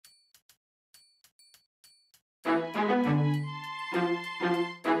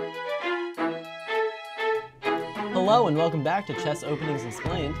Hello and welcome back to Chess Openings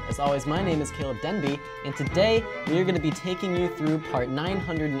Explained. As always, my name is Caleb Denby, and today we are going to be taking you through part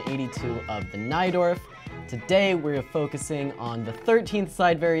 982 of the Najdorf. Today we're focusing on the 13th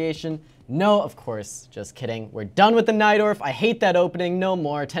side variation. No, of course, just kidding. We're done with the Najdorf. I hate that opening. No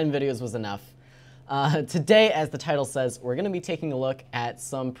more. 10 videos was enough. Today, as the title says, we're going to be taking a look at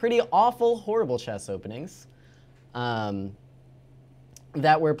some pretty awful, horrible chess openings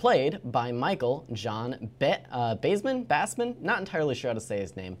that were played by Michael John Basman, not entirely sure how to say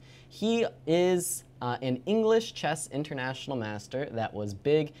his name. He is an English chess international master that was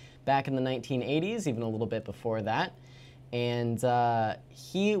big back in the 1980s, even a little bit before that. And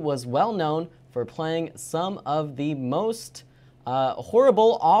he was well known for playing some of the most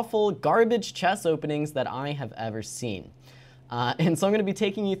horrible, awful, garbage chess openings that I have ever seen. And so I'm going to be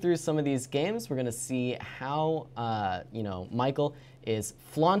taking you through some of these games. We're going to see how, Michael is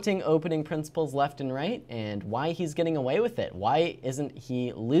flaunting opening principles left and right and why he's getting away with it. Why isn't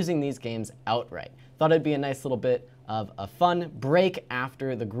he losing these games outright? Thought it'd be a nice little bit of a fun break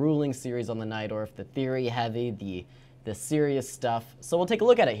after the grueling series on the Najdorf, the theory heavy, the serious stuff. So we'll take a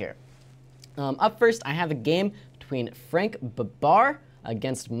look at it here. Up first, I have a game between Frank Babar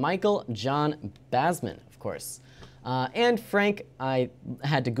against Michael John Basman, of course. And Frank, I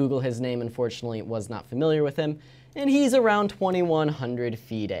had to Google his name, unfortunately, was not familiar with him. And he's around 2,100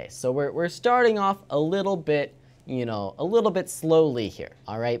 FIDE. So we're starting off a little bit, a little bit slowly here,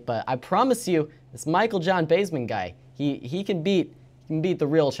 all right? But I promise you, this Michael John Basman guy, he can beat the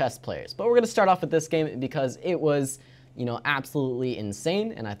real chess players. But we're going to start off with this game because it was, absolutely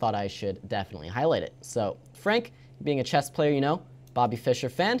insane, and I thought I should definitely highlight it. So Frank, being a chess player, Bobby Fischer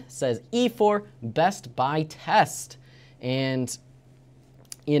fan, says E4, best by test. And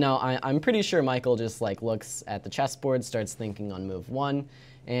I'm pretty sure Michael just looks at the chessboard, starts thinking on move 1,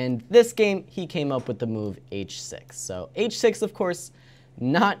 and this game he came up with the move H6. So H6, of course,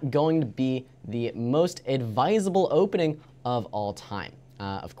 not going to be the most advisable opening of all time.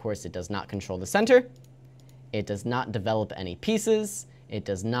 Of course, it does not control the center, it does not develop any pieces, it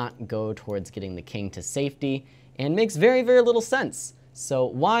does not go towards getting the king to safety, and makes very, very little sense. So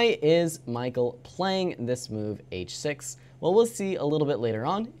why is Michael playing this move H6? Well, we'll see a little bit later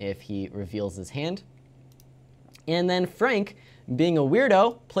on if he reveals his hand. And then Frank, being a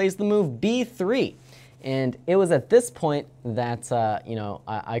weirdo, plays the move B3. And it was at this point that,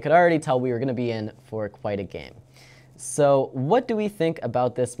 I could already tell we were going to be in for quite a game. So what do we think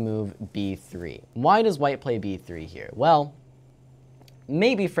about this move B3? Why does white play B3 here? Well,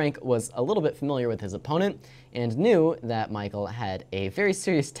 maybe Frank was a little bit familiar with his opponent and knew that Michael had a very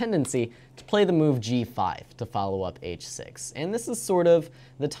serious tendency to play the move G5 to follow up H6. And this is sort of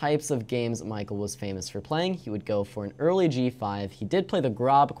the types of games Michael was famous for playing. He would go for an early G5. He did play the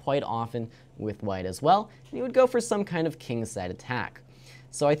Grob quite often with white as well, and he would go for some kind of kingside attack.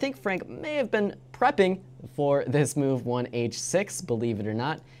 So I think Frank may have been prepping for this move 1H6, believe it or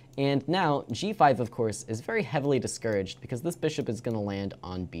not. And now G5, of course, is very heavily discouraged because this bishop is going to land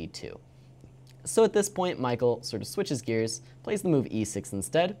on B2. So at this point, Michael sort of switches gears, plays the move E6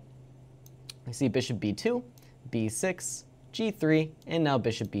 instead. We see bishop B2, B6, G3, and now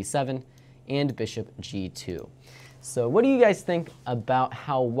bishop B7, and bishop G2. So what do you guys think about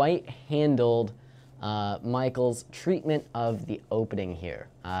how white handled Michael's treatment of the opening here?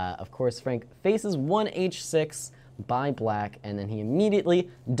 Of course, Frank faces 1H6 by black, and then he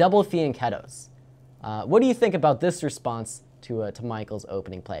immediately double fianchettos. What do you think about this response to Michael's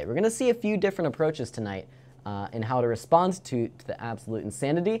opening play? We're going to see a few different approaches tonight in how to respond to the absolute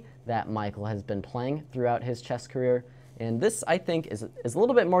insanity that Michael has been playing throughout his chess career. And this, I think, is a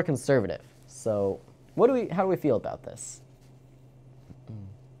little bit more conservative. So how do we feel about this?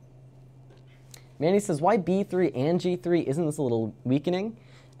 Manny says, why B3 and G3? Isn't this a little weakening?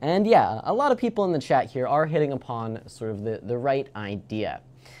 And yeah, a lot of people in the chat here are hitting upon sort of the right idea.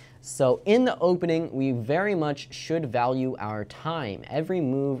 So in the opening, we very much should value our time. Every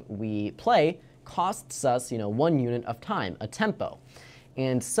move we play costs us, 1 unit of time, a tempo.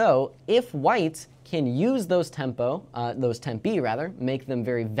 And so if white can use those tempi rather, make them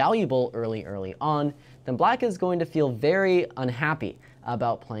very valuable early on, then black is going to feel very unhappy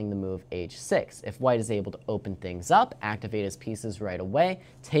about playing the move H6. If white is able to open things up, activate his pieces right away,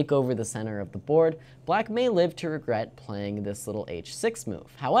 take over the center of the board, black may live to regret playing this little H6 move.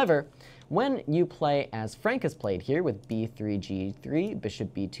 However, when you play as Frank has played here with B3, G3,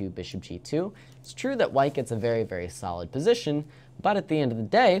 bishop B2, bishop G2, it's true that white gets a very, very solid position, but at the end of the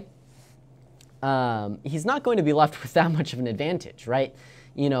day, he's not going to be left with that much of an advantage, right?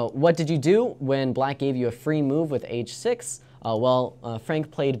 What did you do when black gave you a free move with H6?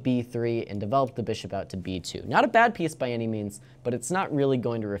 Frank played b3 and developed the bishop out to b2. Not a bad piece by any means, but it's not really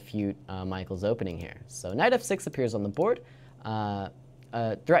going to refute Michael's opening here. So knight f6 appears on the board,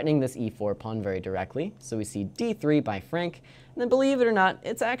 threatening this e4 pawn very directly. So we see d3 by Frank, and then believe it or not,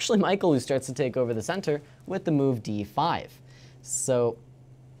 it's actually Michael who starts to take over the center with the move d5. So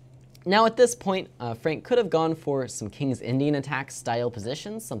now at this point, Frank could have gone for some King's Indian attack style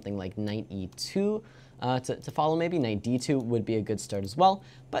positions, something like knight e2 to follow maybe. Knight d2 would be a good start as well,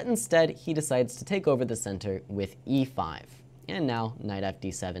 but instead he decides to take over the center with e5. And now knight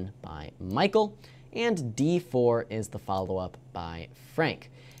fd7 by Michael, and d4 is the follow-up by Frank.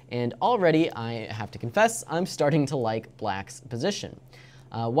 And already, I have to confess, I'm starting to like Black's position.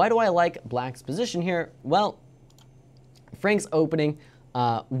 Why do I like Black's position here? Well, Frank's opening,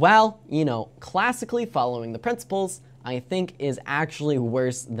 while, classically following the principles, I think is actually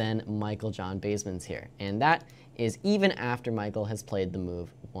worse than Michael John Basman's here. And that is even after Michael has played the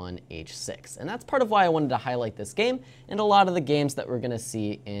move 1h6. And that's part of why I wanted to highlight this game and a lot of the games that we're going to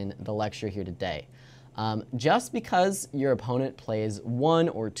see in the lecture here today. Just because your opponent plays one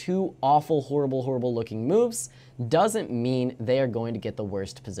or two awful, horrible looking moves doesn't mean they are going to get the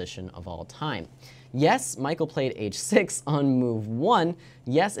worst position of all time. Yes, Michael played h6 on move 1.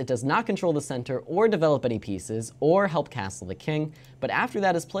 Yes, it does not control the center or develop any pieces or help castle the king, but after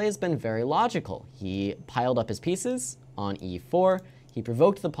that his play has been very logical. He piled up his pieces on e4, he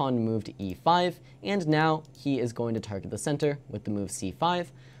provoked the pawn to move to e5, and now he is going to target the center with the move c5.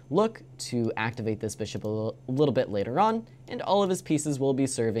 Look to activate this bishop a little bit later on, and all of his pieces will be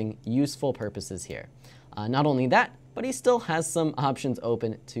serving useful purposes here. Not only that, but he still has some options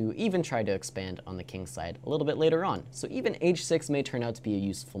open to even try to expand on the king's side a little bit later on, so even h6 may turn out to be a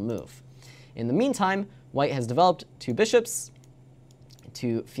useful move. In the meantime, White has developed two bishops,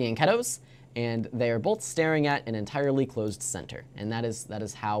 two fianchettos, and they are both staring at an entirely closed center, and that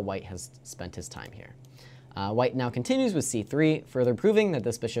is how White has spent his time here. White now continues with c3, further proving that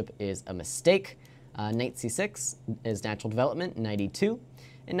this bishop is a mistake. Knight c6 is natural development, knight e2,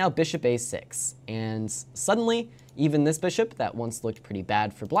 and now bishop a6. And suddenly, even this bishop that once looked pretty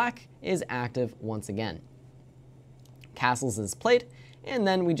bad for Black is active once again. Castles is played, and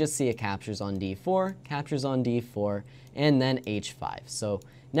then we just see it captures on d4, and then h5. So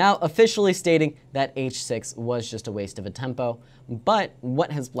now officially stating that h6 was just a waste of a tempo. But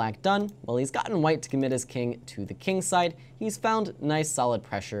what has Black done? Well, he's gotten White to commit his king to the king side. He's found nice solid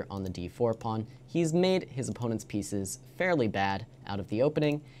pressure on the d4 pawn. He's made his opponent's pieces fairly bad out of the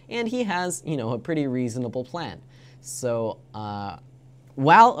opening, and he has, a pretty reasonable plan. So,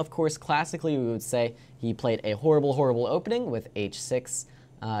 while, of course, classically we would say he played a horrible opening with h6,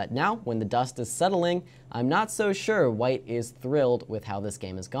 now, when the dust is settling, I'm not so sure White is thrilled with how this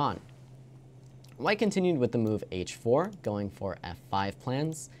game has gone. White continued with the move h4, going for f5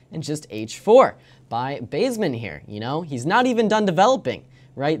 plans, and just h4 by Basman here. He's not even done developing,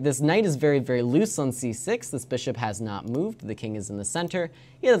 right? This knight is very loose on c6. This bishop has not moved. The king is in the center.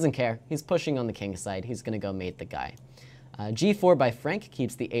 He doesn't care. He's pushing on the king's side. He's going to go mate the guy. g4 by Frank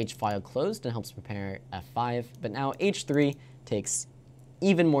keeps the h file closed and helps prepare f5, but now h3 takes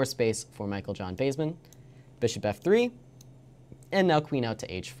even more space for Michael John Basman. Bishop f3, and now queen out to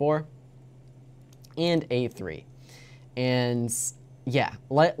h4, and a3. And yeah,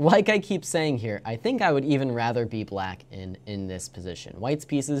 like I keep saying here, I think I would even rather be Black in this position. White's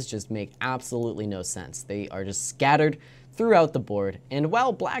pieces just make absolutely no sense. They are just scattered throughout the board, and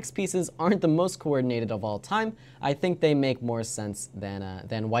while Black's pieces aren't the most coordinated of all time, I think they make more sense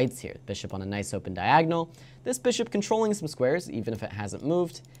than White's here. Bishop on a nice open diagonal, this bishop controlling some squares even if it hasn't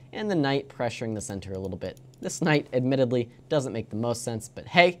moved, and the knight pressuring the center a little bit. This knight admittedly doesn't make the most sense, but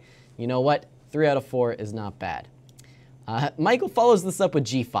hey, you know what? 3 out of 4 is not bad. Michael follows this up with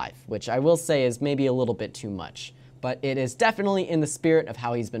g5, which I will say is maybe a little bit too much, but it is definitely in the spirit of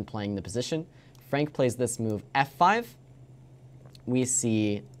how he's been playing the position. Frank plays this move f5. We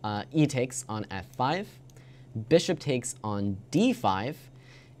see e takes on f5, bishop takes on d5,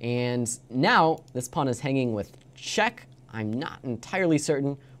 and now this pawn is hanging with check. I'm not entirely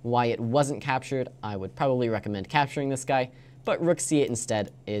certain why it wasn't captured. I would probably recommend capturing this guy, but rook c8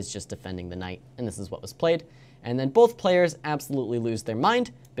 instead is just defending the knight, and this is what was played. And then both players absolutely lose their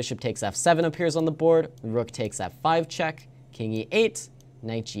mind. Bishop takes f7 appears on the board, rook takes f5 check, king e8,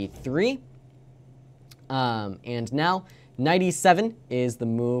 knight g3, and now knight e7 is the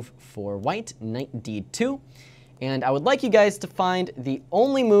move for White, knight d2. And I would like you guys to find the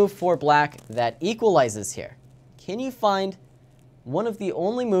only move for Black that equalizes here. Can you find one of the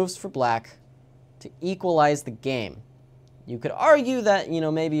only moves for Black to equalize the game? You could argue that,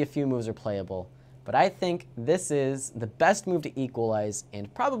 maybe a few moves are playable, but I think this is the best move to equalize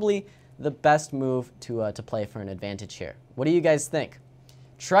and probably the best move to play for an advantage here. What do you guys think?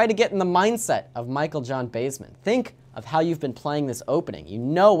 Try to get in the mindset of Michael John Basman. Think of how you've been playing this opening. You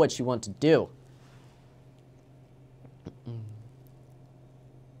know what you want to do.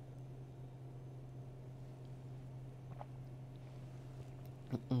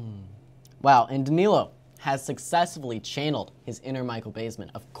 Wow, and Danilo has successfully channeled his inner Michael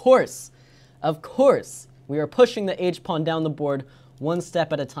Basman. Of course, we are pushing the H-pawn down the board one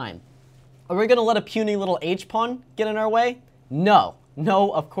step at a time. Are we going to let a puny little H-pawn get in our way? No,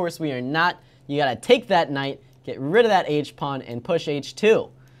 of course we are not. You got to take that knight, get rid of that H-pawn, and push H2.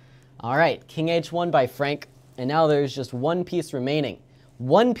 All right, King H1 by Frank, and now there's just one piece remaining.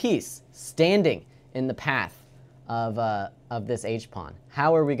 One piece standing in the path of this H-pawn.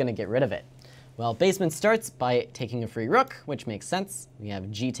 How are we going to get rid of it? Well, Basman starts by taking a free rook, which makes sense. We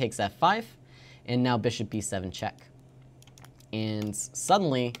have G takes F5, and now Bishop B7 check. And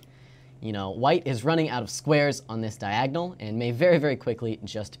suddenly, you know, White is running out of squares on this diagonal and may very, very quickly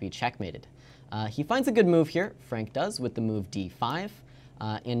just be checkmated. He finds a good move here, Frank does, with the move D5.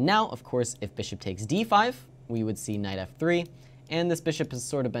 And now, of course, if Bishop takes D5, we would see Knight F3, and this bishop has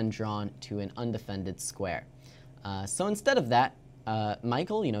sort of been drawn to an undefended square. So instead of that,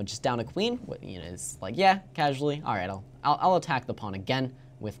 Michael, you know, just down a queen, you know, it's like, yeah, casually, all right, I'll attack the pawn again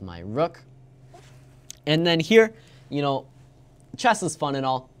with my rook. And then here, you know, chess is fun and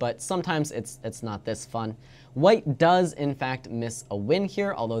all, but sometimes it's not this fun. White does, in fact, miss a win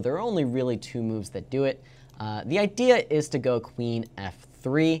here, although there are only really two moves that do it. The idea is to go queen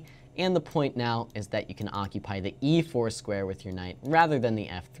F3, and the point now is that you can occupy the E4 square with your knight rather than the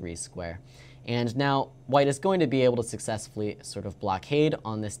F3 square. And now White is going to be able to successfully sort of blockade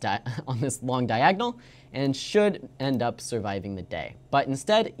on this long diagonal and should end up surviving the day. But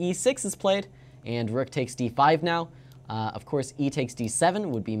instead, E6 is played, and rook takes D5 now. Of course, E takes D7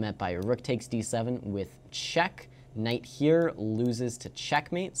 would be met by rook takes D7 with check. Knight here loses to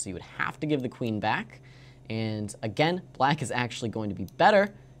checkmate, so you would have to give the queen back. And again, black is actually going to be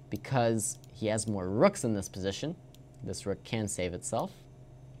better because he has more rooks in this position. This rook can save itself.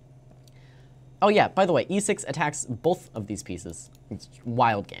 Oh yeah, by the way, E6 attacks both of these pieces. It's a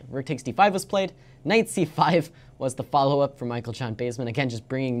wild game. Rook takes D5 was played. Knight C5 was the follow-up for Michael John Basman. Again, just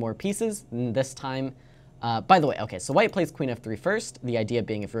bringing more pieces. And this time, by the way, okay, so White plays Queen F3 first. The idea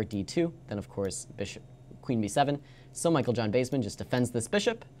being if Rook D2, then of course Bishop Queen B7. So Michael John Basman just defends this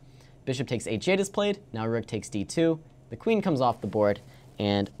bishop. Bishop takes H8 is played. Now Rook takes D2. The queen comes off the board,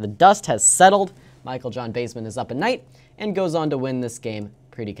 and the dust has settled. Michael John Basman is up a knight and goes on to win this game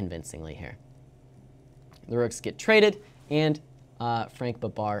pretty convincingly here. The rooks get traded, and Frank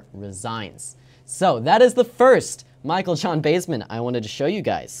Babar resigns. So that is the first Michael John Basman I wanted to show you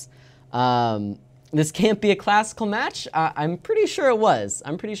guys. This can't be a classical match? I'm pretty sure it was.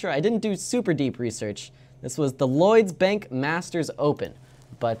 I'm pretty sure. I didn't do super deep research. This was the Lloyds Bank Masters Open.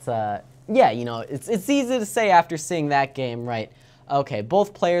 But yeah, you know, it's easy to say after seeing that game, right? Okay,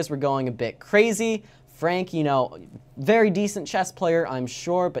 both players were going a bit crazy. Frank, you know, very decent chess player, I'm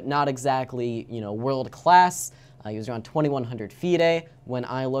sure, but not exactly, you know, world class. He was around 2100 FIDE when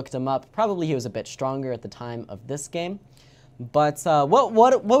I looked him up. Probably he was a bit stronger at the time of this game. But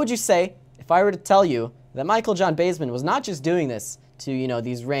what would you say if I were to tell you that Michael John Basman was not just doing this to, you know,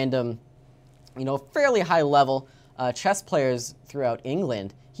 these random, you know, fairly high level chess players throughout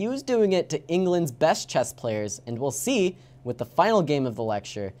England? He was doing it to England's best chess players, and we'll see with the final game of the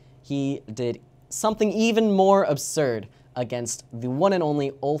lecture, he did something even more absurd against the one and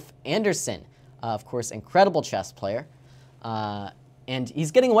only Ulf Andersson. Of course, incredible chess player. And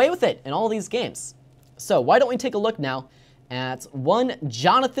he's getting away with it in all these games. So why don't we take a look now at one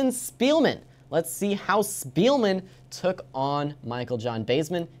Jonathan Speelman. Let's see how Speelman took on Michael John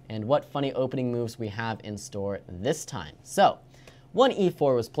Basman and what funny opening moves we have in store this time. So, one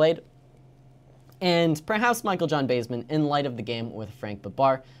E4 was played, and perhaps Michael John Basman, in light of the game with Frank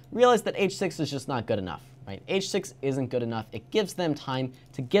Babar, realized that H6 is just not good enough, right? H6 isn't good enough. It gives them time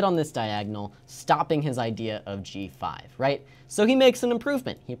to get on this diagonal, stopping his idea of G5, right? So he makes an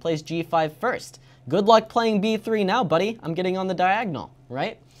improvement. He plays G5 first. Good luck playing B3 now, buddy. I'm getting on the diagonal,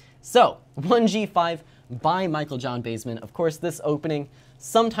 right? So, 1 G5 by Michael John Basman. Of course, this opening,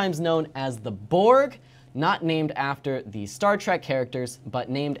 sometimes known as the Borg, not named after the Star Trek characters, but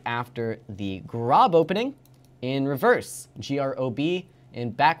named after the Grob opening in reverse. G-R-O-B,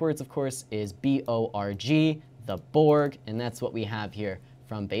 and backwards, of course, is B-O-R-G, the Borg, and that's what we have here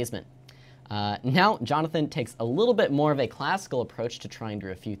from Basman. Now, Jonathan takes a little bit more of a classical approach to trying to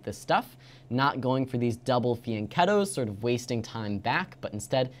refute this stuff, not going for these double fianchettos, sort of wasting time back, but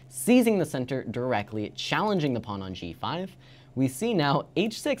instead seizing the center directly, challenging the pawn on g5. We see now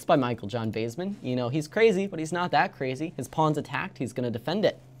h6 by Michael John Basman. You know, he's crazy, but he's not that crazy. His pawn's attacked, he's going to defend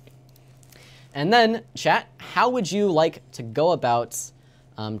it. And then, chat, how would you like to go about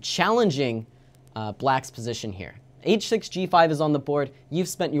challenging Black's position here? h6, g5 is on the board. You've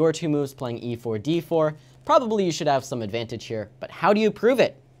spent your 2 moves playing e4, d4. Probably you should have some advantage here, but how do you prove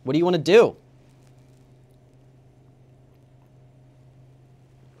it? What do you want to do?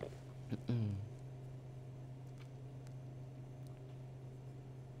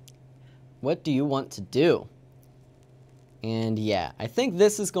 What do you want to do? And yeah, I think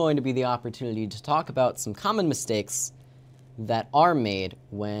this is going to be the opportunity to talk about some common mistakes that are made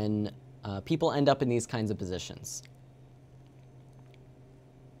when people end up in these kinds of positions.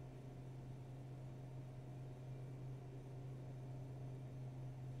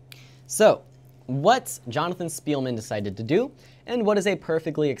 So, what Jonathan Speelman decided to do, and what is a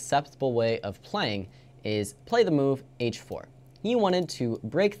perfectly acceptable way of playing, is play the move h4. He wanted to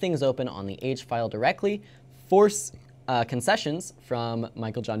break things open on the h file directly, force concessions from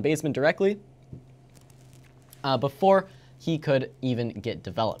Michael John Basman directly, before he could even get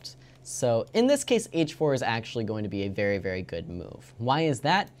developed. So in this case, h4 is actually going to be a very, very good move. Why is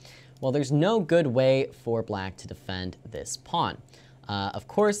that? Well, there's no good way for Black to defend this pawn. Of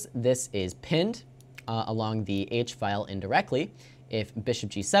course, this is pinned along the h file indirectly. If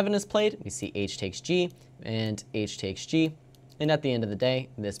bishop g7 is played, we see h takes g and h takes g. And at the end of the day,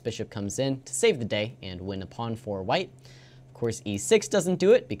 this bishop comes in to save the day and win a pawn for white. Of course, e6 doesn't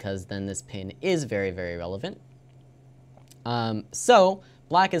do it because then this pin is very, very relevant. So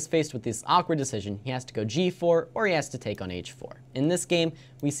Black is faced with this awkward decision. He has to go g4 or he has to take on h4. In this game,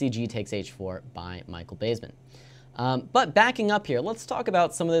 we see g takes h4 by Michael Basman. But backing up here, let's talk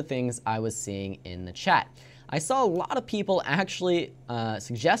about some of the things I was seeing in the chat. I saw a lot of people actually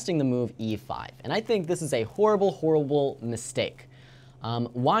suggesting the move e5, and I think this is a horrible, horrible mistake.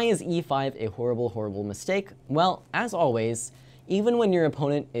 Why is e5 a horrible, horrible mistake? Well, as always, even when your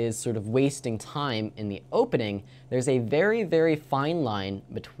opponent is sort of wasting time in the opening, there's a very, very fine line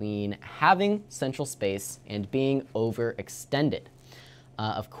between having central space and being overextended.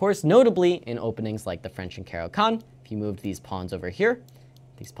 Of course, notably in openings like the French and Caro-Kann, if you moved these pawns over here,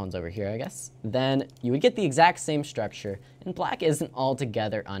 I guess, then you would get the exact same structure, and Black isn't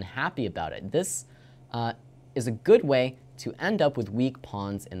altogether unhappy about it. This is a good way to end up with weak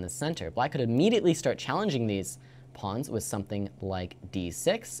pawns in the center. Black could immediately start challenging these pawns with something like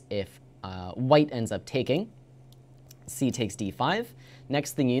d6 if white ends up taking. C takes d5.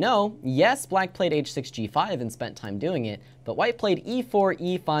 Next thing you know, yes, Black played h6, g5 and spent time doing it, but white played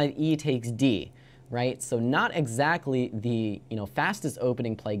e4, e5, e takes d. Right? So not exactly the fastest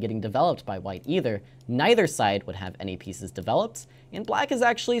opening play getting developed by white either. Neither side would have any pieces developed, and Black is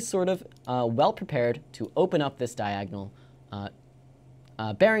actually sort of well prepared to open up this diagonal,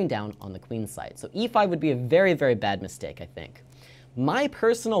 bearing down on the queen's side. So e5 would be a very, very bad mistake, I think. My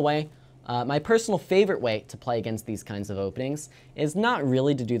personal favorite way to play against these kinds of openings is not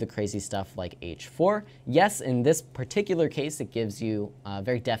really to do the crazy stuff like h4. Yes, in this particular case, it gives you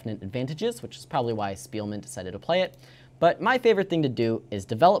very definite advantages, which is probably why Speelman decided to play it. But my favorite thing to do is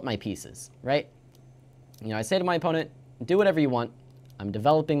develop my pieces, right? I say to my opponent, do whatever you want. I'm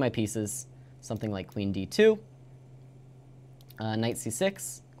developing my pieces. Something like queen d2, knight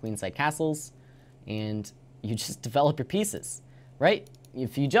c6, queenside castles, and you just develop your pieces, right?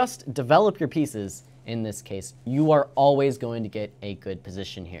 If you just develop your pieces, in this case, you are always going to get a good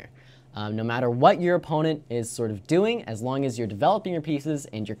position here. No matter what your opponent is sort of doing, as long as you're developing your pieces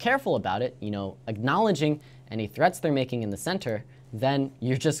and you're careful about it, acknowledging any threats they're making in the center, then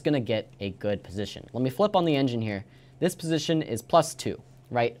you're just going to get a good position. Let me flip on the engine here. This position is +2,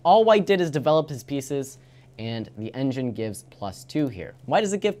 right? All white did is develop his pieces, and the engine gives +2 here. Why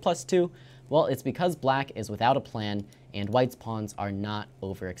does it give +2? Well, it's because Black is without a plan and white's pawns are not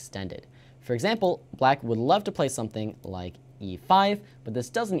overextended. For example, Black would love to play something like e5, but this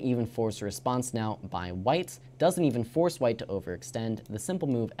doesn't even force a response now by white, doesn't even force white to overextend. The simple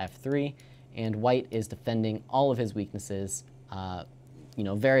move f3, and white is defending all of his weaknesses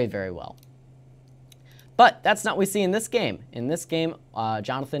very, very well. But that's not what we see in this game. In this game,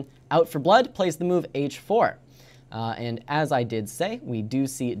 Jonathan, out for blood, plays the move h4. And as I did say, we do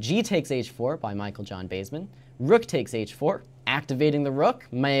see g takes h4 by Michael John Basman. Rook takes h4, activating the rook,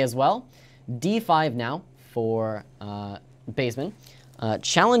 may as well. d5 now for Basman,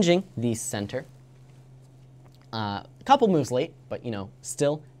 challenging the center. A couple moves late, but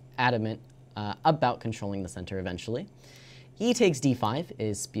still adamant about controlling the center eventually. E takes d5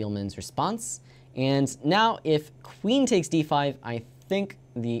 is Speelman's response. And now if queen takes d5, I think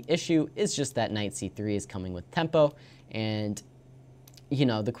the issue is just that knight c3 is coming with tempo. And, you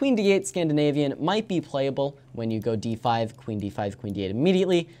know, the queen d8 Scandinavian might be playable when you go d5, queen d8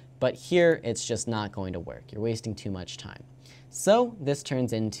 immediately. But here, it's just not going to work. You're wasting too much time. So this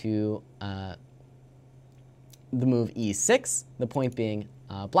turns into the move e6, the point being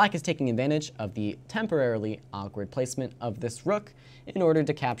black is taking advantage of the temporarily awkward placement of this rook in order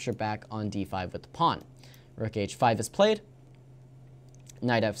to capture back on d5 with the pawn. Rook h5 is played.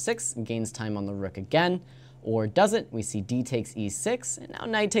 Knight f6 gains time on the rook again, or doesn't. We see d takes e6, and now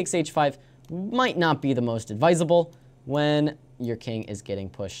knight takes h5 might not be the most advisable when your king is getting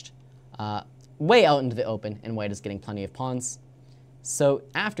pushed way out into the open and white is getting plenty of pawns. So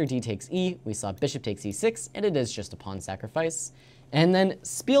after d takes e, we saw bishop takes e6, and it is just a pawn sacrifice. And then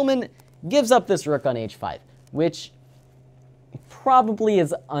Speelman gives up this rook on h5, which probably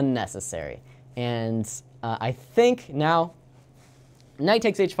is unnecessary. And I think now, knight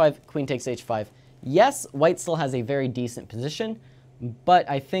takes h5, queen takes h5. Yes, white still has a very decent position, but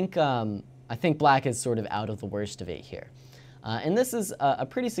I think black is sort of out of the worst of it here. And this is a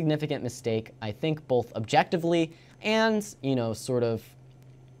pretty significant mistake, I think, both objectively and, you know, sort of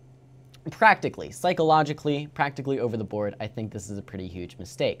practically, psychologically, practically over the board. I think this is a pretty huge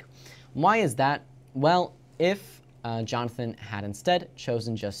mistake. Why is that? Well, if Jonathan had instead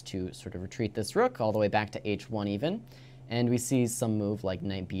chosen just to sort of retreat this rook all the way back to h1 even, and we see some move like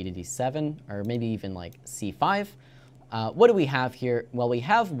knight b to d7, or maybe even like c5, what do we have here? Well, we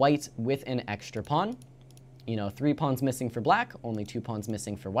have white with an extra pawn. You know, 3 pawns missing for black, only 2 pawns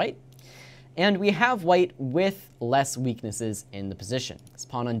missing for white. And we have white with less weaknesses in the position. This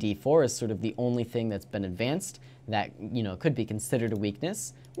pawn on d4 is sort of the only thing that's been advanced that, you know, could be considered a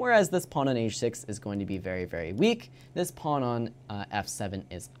weakness, whereas this pawn on h6 is going to be very, very weak. This pawn on f7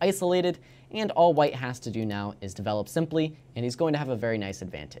 is isolated, and all white has to do now is develop simply, and he's going to have a very nice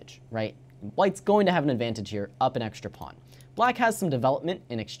advantage, right? White's going to have an advantage here, up an extra pawn. Black has some development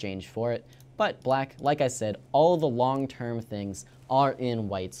in exchange for it, but black, like I said, all the long-term things are in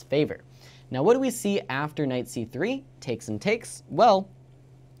white's favor. Now, what do we see after knight c3? Takes and takes. Well,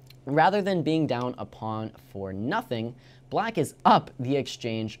 rather than being down a pawn for nothing, black is up the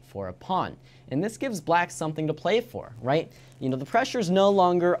exchange for a pawn. And this gives black something to play for, right? You know, the pressure's no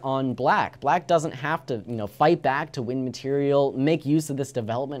longer on black. Black doesn't have to, you know, fight back to win material, make use of this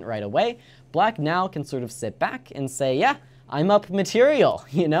development right away. Black now can sort of sit back and say, yeah, I'm up material,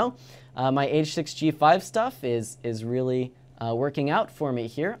 you know? My h6 g5 stuff is really working out for me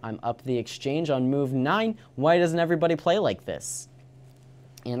here. I'm up the exchange on move 9. Why doesn't everybody play like this?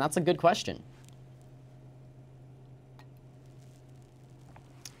 And that's a good question.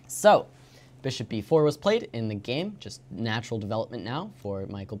 So, bishop b4 was played in the game, just natural development now for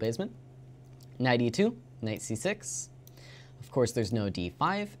Michael Basman. Knight e2, knight c6. Of course, there's no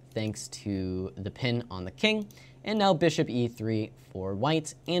d5, thanks to the pin on the king. And now bishop e3 for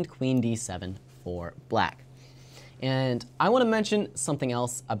white, and queen d7 for black. And I want to mention something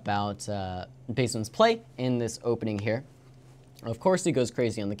else about Basman's play in this opening here. Of course, he goes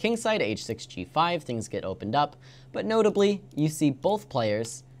crazy on the king side, h6 g5, things get opened up. But notably, you see both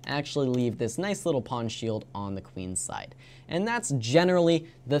players actually leave this nice little pawn shield on the queen's side. And that's generally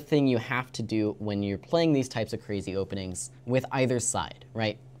the thing you have to do when you're playing these types of crazy openings with either side,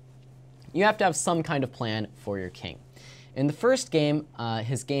 right? You have to have some kind of plan for your king. In the first game,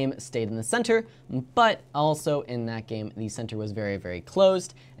 his game stayed in the center, but also in that game, the center was very, very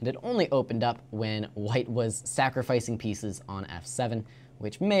closed, and it only opened up when white was sacrificing pieces on f7,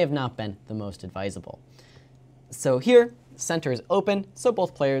 which may have not been the most advisable. So here, center is open, so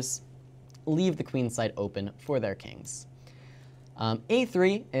both players leave the queen side open for their kings.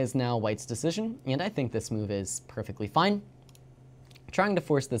 a3 is now white's decision, and I think this move is perfectly fine. Trying to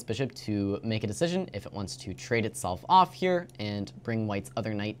force this bishop to make a decision if it wants to trade itself off here and bring white's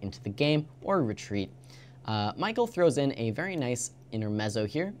other knight into the game or retreat. Michael throws in a very nice intermezzo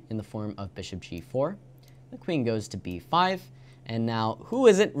here in the form of bishop g4. The queen goes to b5, and now who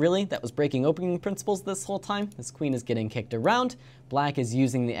is it really that was breaking opening principles this whole time? This queen is getting kicked around. Black is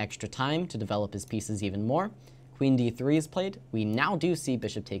using the extra time to develop his pieces even more. Queen d3 is played. We now do see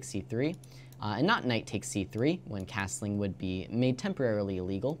bishop takes c3. And not knight takes c3, when castling would be made temporarily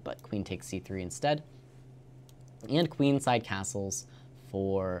illegal, but queen takes c3 instead. And queen side castles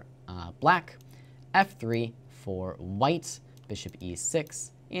for black, f3 for white, bishop e6,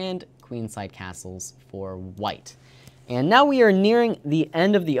 and queen side castles for white. And now we are nearing the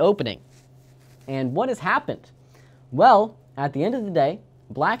end of the opening. And what has happened? Well, at the end of the day,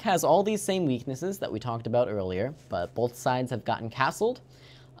 black has all these same weaknesses that we talked about earlier, but both sides have gotten castled.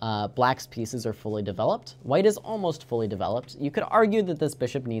 Black's pieces are fully developed. White is almost fully developed. You could argue that this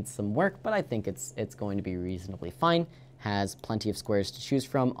bishop needs some work, but I think it's going to be reasonably fine. Has plenty of squares to choose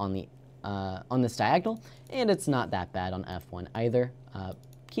from on this diagonal, and it's not that bad on f1 either,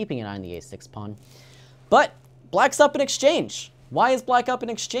 keeping an eye on the a6 pawn. But black's up in exchange. Why is black up in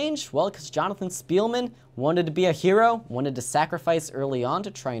exchange? Well, because Jonathan Speelman wanted to be a hero, wanted to sacrifice early on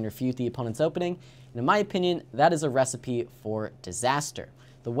to try and refute the opponent's opening, and in my opinion, that is a recipe for disaster.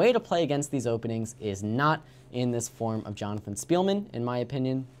 The way to play against these openings is not in this form of Jonathan Speelman, in my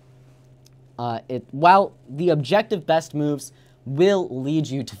opinion. While the objective best moves will lead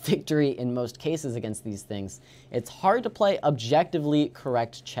you to victory in most cases against these things, it's hard to play objectively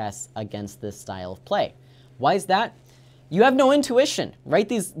correct chess against this style of play. Why is that? You have no intuition, right?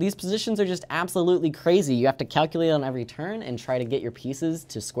 These positions are just absolutely crazy. You have to calculate on every turn and try to get your pieces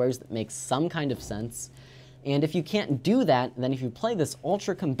to squares that make some kind of sense. And if you can't do that, then if you play this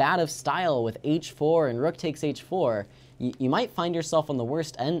ultra-combative style with h4 and rook takes h4, you might find yourself on the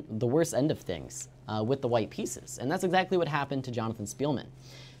worst end of things with the white pieces. And that's exactly what happened to Jonathan Speelman.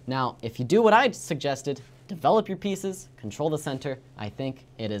 Now, if you do what I suggested, develop your pieces, control the center, I think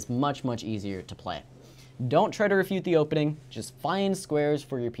it is much, much easier to play. Don't try to refute the opening, just find squares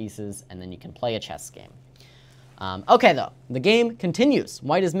for your pieces, and then you can play a chess game. Okay, though, the game continues.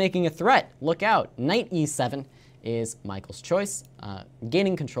 White is making a threat. Look out. Knight e7 is Michael's choice,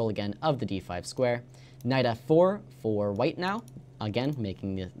 gaining control again of the d5 square. Knight f4 for white now, again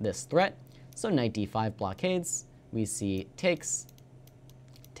making this threat. So knight d5 blockades. We see takes.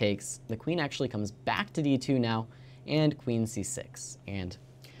 The queen actually comes back to d2 now, and queen c6. And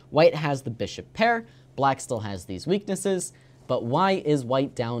white has the bishop pair. Black still has these weaknesses, but why is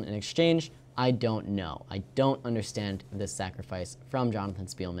white down in exchange? I don't know. I don't understand this sacrifice from Jonathan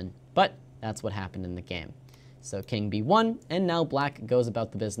Speelman, but that's what happened in the game. So king b1, and now black goes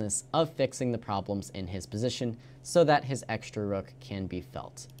about the business of fixing the problems in his position so that his extra rook can be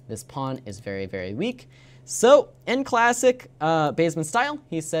felt. This pawn is very, very weak. So in classic Basman style,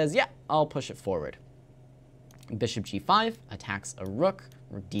 he says, yeah, I'll push it forward. Bishop g5 attacks a rook.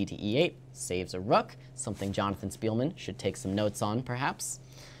 Rook d to e8 saves a rook, something Jonathan Speelman should take some notes on, perhaps.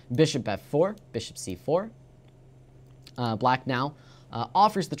 Bishop f4, bishop c4. Black now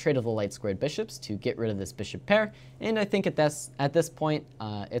offers the trade of the light squared bishops to get rid of this bishop pair, and I think at this point,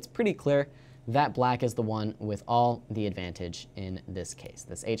 it's pretty clear that black is the one with all the advantage in this case.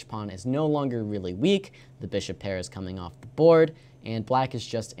 This h-pawn is no longer really weak, the bishop pair is coming off the board, and black is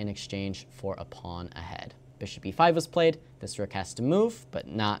just in exchange for a pawn ahead. Bishop e5 was played. This rook has to move, but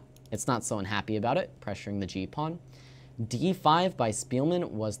it's not so unhappy about it, pressuring the g-pawn. d5 by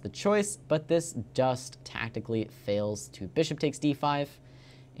Speelman was the choice, but this just tactically fails to bishop takes d5.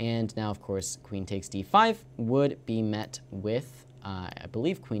 And now, of course, queen takes d5 would be met with, I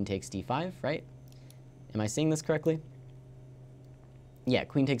believe, queen takes d5, right? Am I seeing this correctly? Yeah,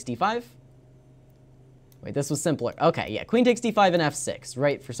 queen takes d5. Wait, this was simpler. Okay, yeah, queen takes d5 and f6,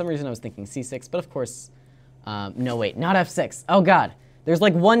 right? For some reason, I was thinking c6, but of course... no, wait, not f6. Oh, God. There's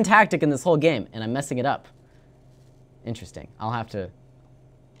like one tactic in this whole game, and I'm messing it up. Interesting. I'll have to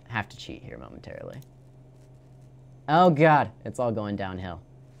cheat here momentarily. Oh, God. It's all going downhill.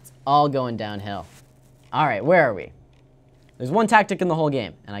 It's all going downhill. All right, where are we? There's one tactic in the whole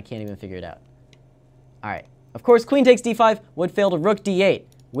game, and I can't even figure it out. All right. Of course, queen takes d5 would fail to rook d8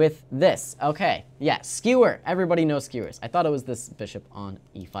 with this. Okay. Yeah, skewer. Everybody knows skewers. I thought it was this bishop on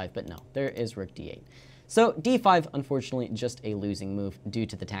e5, but no. There is rook d8. So d5, unfortunately, just a losing move due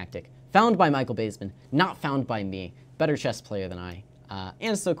to the tactic. Found by Michael Basman, not found by me. Better chess player than I.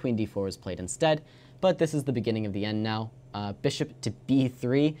 And so queen d4 was played instead. But this is the beginning of the end now. Bishop to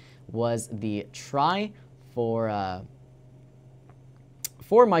b3 was the try for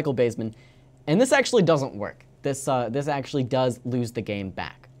Michael Basman. And this actually doesn't work. This actually does lose the game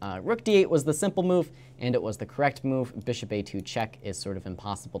back. Rook d8 was the simple move, and it was the correct move. Bishop a2 check is sort of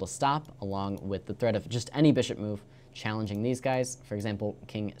impossible to stop, along with the threat of just any bishop move challenging these guys. For example,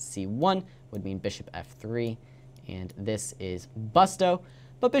 king c1 would mean bishop f3, and this is busto.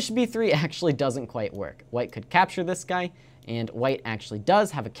 But bishop b3 actually doesn't quite work. White could capture this guy, and white actually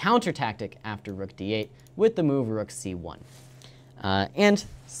does have a counter tactic after rook d8 with the move rook c1. And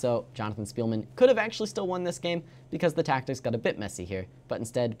so Jonathan Speelman could have actually still won this game because the tactics got a bit messy here, but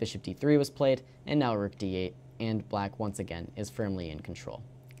instead bishop d3 was played, and now rook d8, and black once again is firmly in control.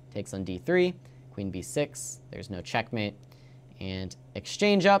 Takes on d3, queen b6, there's no checkmate, and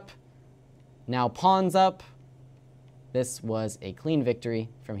exchange up, now pawns up. This was a clean victory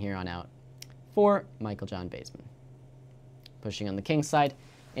from here on out for Michael John Basman. pushing on the king side,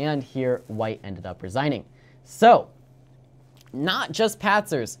 and here white ended up resigning. So, not just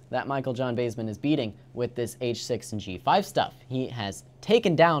patzers that Michael John Basman is beating with this h6 and g5 stuff. He has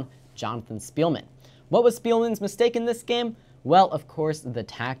taken down Jonathan Speelman. What was Speelman's mistake in this game? Well, of course, the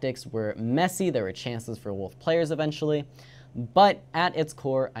tactics were messy. There were chances for both players eventually. But at its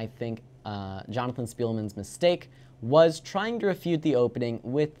core, I think Jonathan Speelman's mistake was trying to refute the opening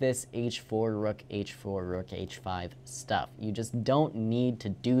with this h4, rook, h4, rook, h5 stuff. You just don't need to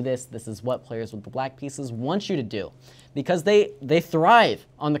do this. This is what players with the black pieces want you to do, because they thrive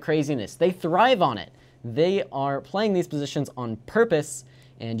on the craziness. They thrive on it. They are playing these positions on purpose,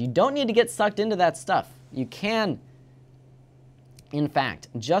 and you don't need to get sucked into that stuff. You can, in fact,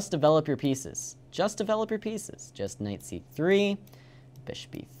 just develop your pieces. Just develop your pieces. Just knight c3,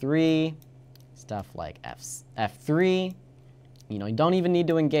 bishop e3, stuff like f3. You know, you don't even need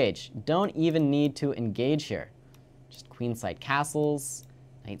to engage. Don't even need to engage here. Just queenside castles,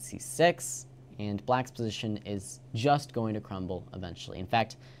 knight c6, and black's position is just going to crumble eventually. In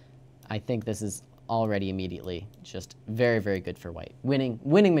fact, I think this is already immediately just very, very good for white.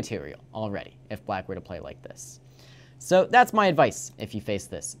 Winning material already if black were to play like this. So that's my advice if you face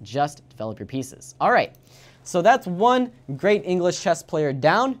this. Just develop your pieces. All right. So that's one great English chess player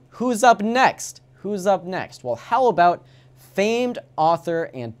down. Who's up next? Who's up next? Well, how about famed author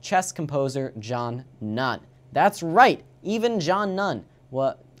and chess composer John Nunn? That's right. Even John Nunn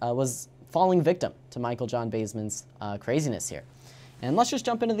was falling victim to Michael John Basman's craziness here. And let's just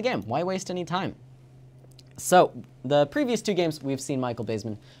jump into the game. Why waste any time? So the previous two games, we've seen Michael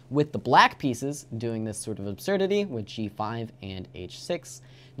Basman with the black pieces doing this sort of absurdity with g5 and h6.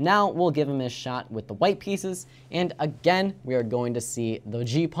 Now we'll give him his shot with the white pieces, and again we are going to see the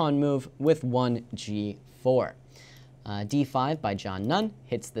g-pawn move with one g4. d5 by John Nunn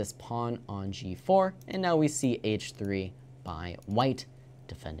hits this pawn on g4, and now we see h3 by white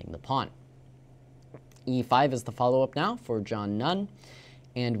defending the pawn. e5 is the follow-up now for John Nunn,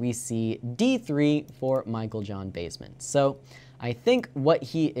 and we see d3 for Michael John Basman. So I think what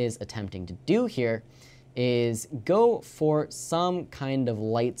he is attempting to do here is go for some kind of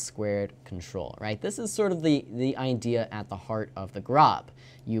light squared control, right? This is sort of the idea at the heart of the Grob.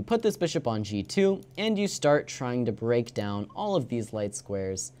 You put this bishop on g2, and you start trying to break down all of these light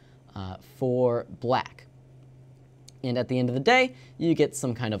squares for black. And at the end of the day, you get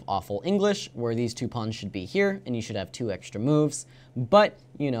some kind of awful English where these two pawns should be here, and you should have two extra moves. But,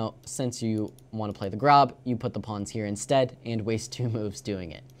 you know, since you want to play the Grob, you put the pawns here instead and waste two moves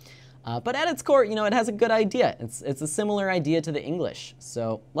doing it. But at its core, you know, it has a good idea. It's a similar idea to the English.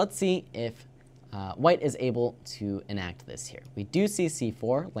 So let's see if white is able to enact this here. We do see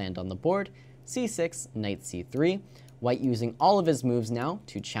c4 land on the board, c6, knight c3. White using all of his moves now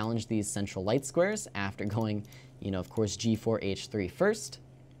to challenge these central light squares after going, you know, of course, g4, h3 first,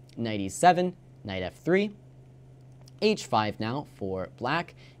 knight e7, knight f3, h5 now for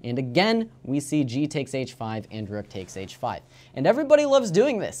black, and again, we see g takes h5 and rook takes h5. And everybody loves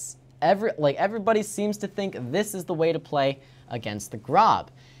doing this. Everybody seems to think this is the way to play against the Grob.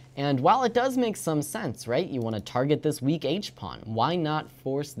 And while it does make some sense, right? You want to target this weak h-pawn. Why not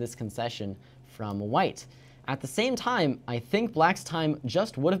force this concession from white? At the same time, I think black's time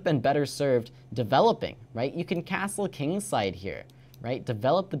just would have been better served developing, right? You can castle kingside here, right?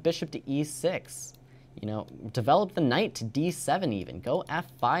 Develop the bishop to e6. You know, develop the knight to d7 even. Go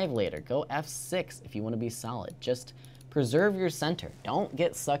f5 later. Go f6 if you want to be solid. Just preserve your center. Don't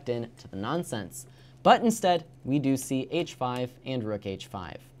get sucked into the nonsense. But instead, we do see h5 and rook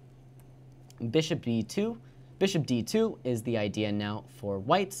h5. Bishop b2. Bishop d2 is the idea now for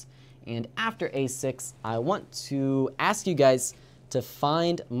whites. And after a6, I want to ask you guys to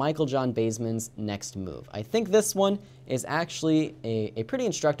find Michael John Basman's next move. I think this one is actually a pretty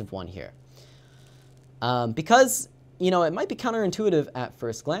instructive one here. Because, you know, it might be counterintuitive at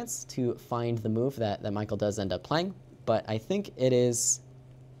first glance to find the move that Michael does end up playing, but I think it is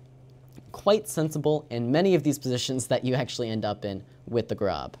quite sensible in many of these positions that you actually end up in with the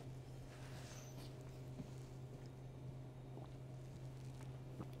Grob.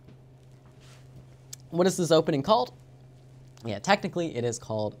 What is this opening called? Yeah, technically it is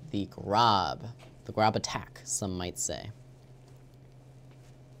called the Grob. The Grob attack, some might say.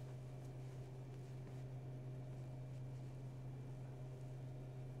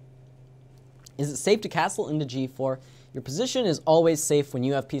 Is it safe to castle into g4? Your position is always safe when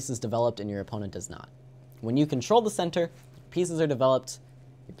you have pieces developed and your opponent does not. When you control the center, pieces are developed,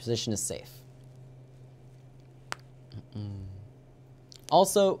 your position is safe.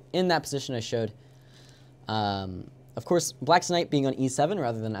 Also, in that position I showed, of course, black's knight being on e7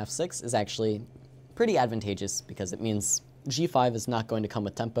 rather than f6 is actually pretty advantageous because it means g5 is not going to come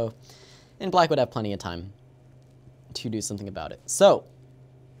with tempo, and black would have plenty of time to do something about it. So,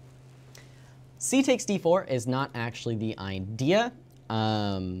 c takes d4 is not actually the idea.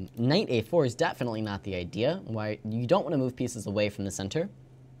 Knight a4 is definitely not the idea. Why you don't want to move pieces away from the center.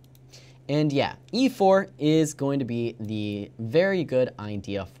 And yeah, e4 is going to be the very good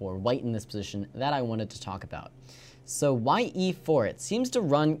idea for white in this position that I wanted to talk about. So why e4? It seems to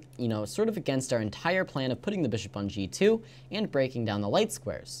run, sort of against our entire plan of putting the bishop on g2 and breaking down the light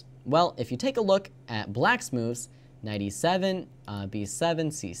squares. Well, if you take a look at black's moves, knight e7, b7,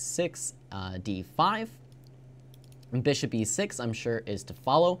 c6, d5, bishop e6, I'm sure, is to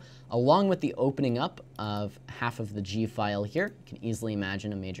follow, along with the opening up of half of the g file here. You can easily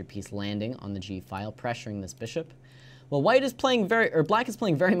imagine a major piece landing on the g file, pressuring this bishop. Well, black is playing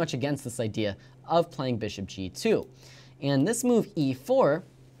very much against this idea of playing bishop g2. And this move e4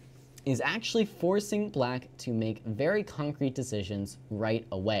 is actually forcing black to make very concrete decisions right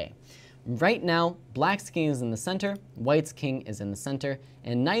away. Right now, black's king is in the center, white's king is in the center,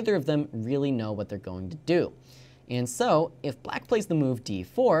 and neither of them really know what they're going to do. And so, if black plays the move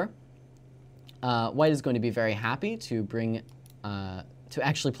d4, white is going to be very happy to to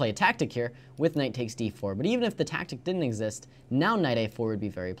actually play a tactic here with knight takes d4. But even if the tactic didn't exist, now knight a4 would be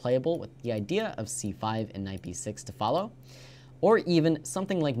very playable with the idea of c5 and knight b6 to follow. Or even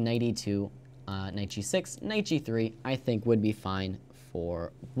something like knight e2, knight g6, knight g3, I think would be fine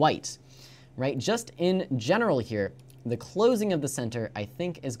for white. Right? Just in general here, the closing of the center, I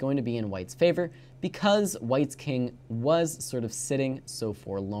think, is going to be in white's favor because white's king was sort of sitting so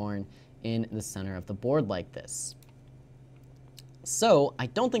forlorn in the center of the board like this. So I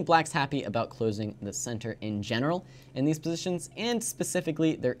don't think black's happy about closing the center in general in these positions, and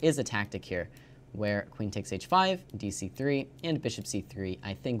specifically there is a tactic here where queen takes h5, dc3, and bishop c3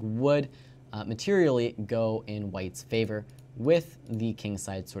 I think would materially go in white's favor, with the king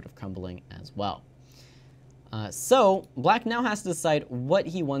side sort of crumbling as well. So black now has to decide what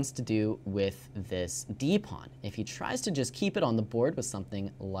he wants to do with this d-pawn. If he tries to just keep it on the board with something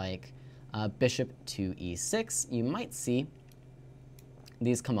like bishop to e6, you might see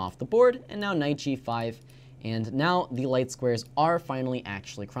these come off the board, and now knight g5, and now the light squares are finally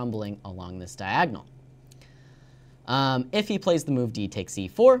actually crumbling along this diagonal. If he plays the move d takes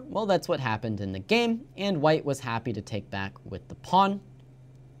e4, well, that's what happened in the game, and white was happy to take back with the pawn.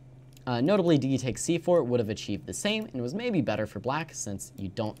 Notably, d takes c4 would have achieved the same, and was maybe better for black since you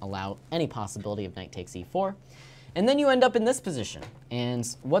don't allow any possibility of knight takes e4. And then you end up in this position. And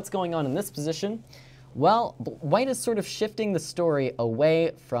what's going on in this position? Well, white is sort of shifting the story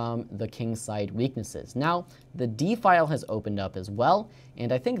away from the king side weaknesses. Now, the d file has opened up as well,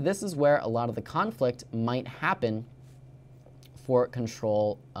 and I think this is where a lot of the conflict might happen for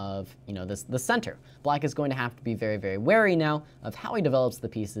control of, the center. Black is going to have to be very, very wary now of how he develops the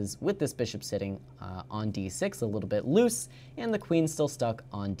pieces with this bishop sitting on d6 a little bit loose, and the queen still stuck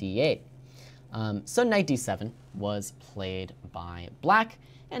on d8. So knight d7 was played by black,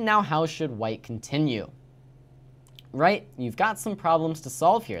 and now how should white continue? Right, you've got some problems to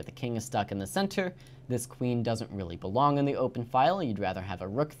solve here. The king is stuck in the center. This queen doesn't really belong in the open file. You'd rather have a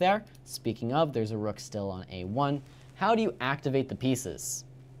rook there. Speaking of, there's a rook still on a1. How do you activate the pieces?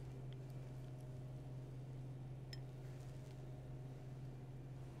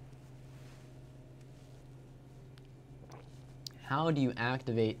 How do you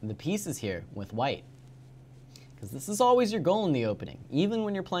activate the pieces here with white? Because this is always your goal in the opening. Even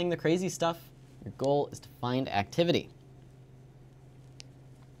when you're playing the crazy stuff, your goal is to find activity.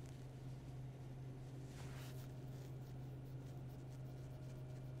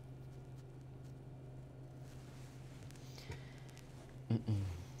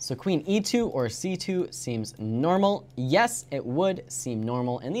 So queen e2 or c2 seems normal. Yes, it would seem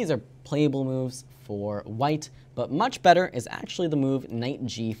normal, and these are playable moves for white, but much better is actually the move knight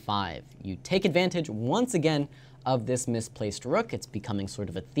g5. You take advantage once again of this misplaced rook. It's becoming sort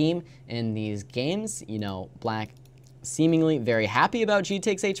of a theme in these games. Black seemingly very happy about g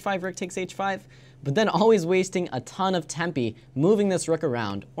takes h5, rook takes h5, but then always wasting a ton of tempi moving this rook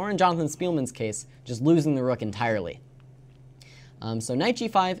around, or in Jonathan Speelman's case, just losing the rook entirely. So knight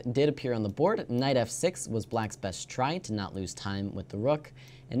g5 did appear on the board. Knight f6 was black's best try to not lose time with the rook.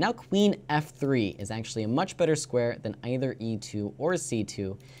 And now queen f3 is actually a much better square than either e2 or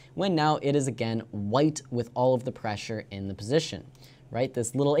c2, when now it is again white with all of the pressure in the position. Right?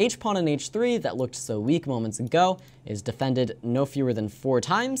 This little h-pawn on h3 that looked so weak moments ago is defended no fewer than 4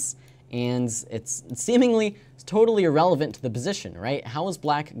 times, and it's seemingly totally irrelevant to the position, right? How is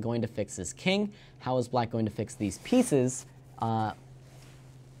black going to fix his king? How is black going to fix these pieces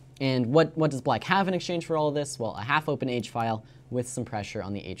And what does black have in exchange for all of this? Well, a half-open h-file with some pressure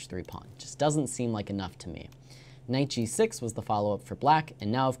on the h3 pawn. Just doesn't seem like enough to me. Knight g6 was the follow-up for black,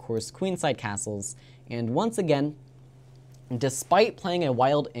 and now, of course, queenside castles. And once again, despite playing a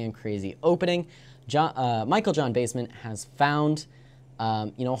wild and crazy opening, Michael John Basman has found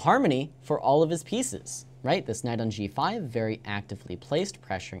harmony for all of his pieces, right? This knight on g5, very actively placed,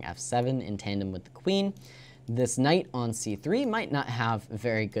 pressuring f7 in tandem with the queen. This knight on c3 might not have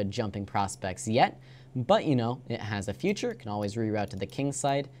very good jumping prospects yet, but it has a future, can always reroute to the king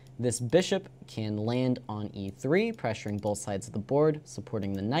side. This bishop can land on e3, pressuring both sides of the board,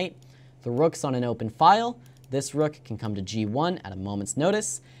 supporting the knight. The rook's on an open file. This rook can come to g1 at a moment's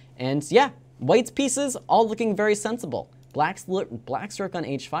notice. And yeah, white's pieces all looking very sensible. Black's rook on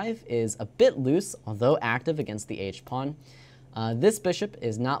h5 is a bit loose, although active against the h-pawn. This bishop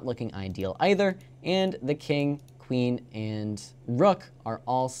is not looking ideal either, and the king, queen, and rook are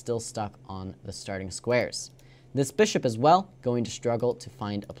all still stuck on the starting squares. This bishop as well going to struggle to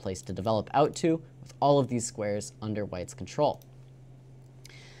find a place to develop out to with all of these squares under white's control.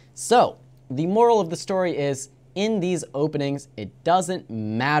 So the moral of the story is, in these openings, it doesn't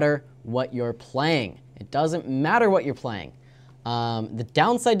matter what you're playing. It doesn't matter what you're playing. The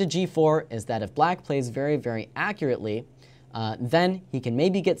downside to g4 is that if black plays very, very accurately, then he can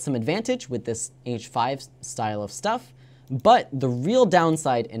maybe get some advantage with this h5 style of stuff. But the real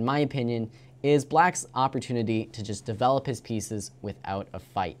downside, in my opinion, is black's opportunity to just develop his pieces without a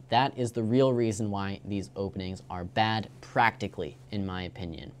fight. That is the real reason why these openings are bad practically, in my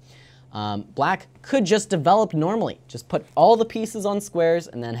opinion. Black could just develop normally, just put all the pieces on squares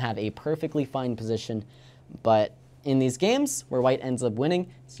and then have a perfectly fine position. But in these games where white ends up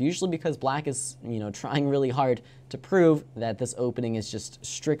winning, it's usually because black is, trying really hard to prove that this opening is just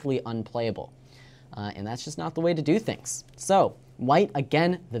strictly unplayable. And that's just not the way to do things. So white,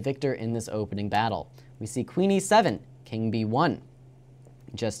 again, the victor in this opening battle. We see queen e7, king b1,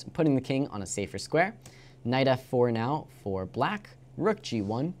 just putting the king on a safer square. Knight f4 now for black, rook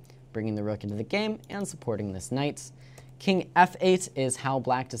g1, bringing the rook into the game and supporting this knight. King f8 is how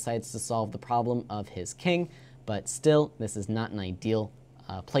black decides to solve the problem of his king, but still, this is not an ideal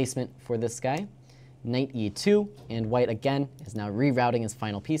placement for this guy. Knight e2, and white again is now rerouting his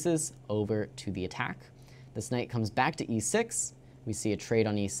final pieces over to the attack. This knight comes back to e6. We see a trade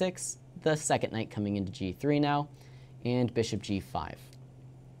on e6, the second knight coming into g3 now, and bishop g5.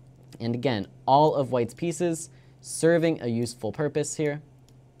 And again, all of white's pieces serving a useful purpose here.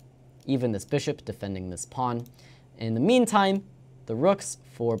 Even this bishop defending this pawn. In the meantime, the rooks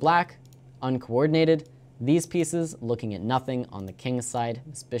for black, uncoordinated. These pieces looking at nothing on the king's side.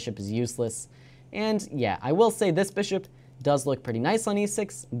 This bishop is useless. And yeah, I will say this bishop does look pretty nice on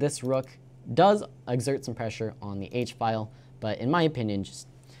e6. This rook does exert some pressure on the h-file, but in my opinion, just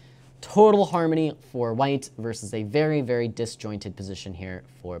total harmony for white versus a very, very disjointed position here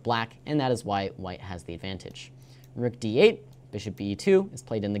for black, and that is why white has the advantage. Rook d8, bishop b2 is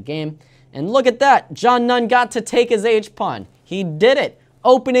played in the game, and look at that! John Nunn got to take his h-pawn. He did it!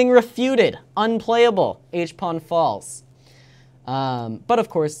 Opening refuted, unplayable, h-pawn falls. But of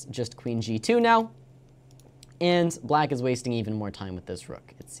course, just queen g2 now, and black is wasting even more time with this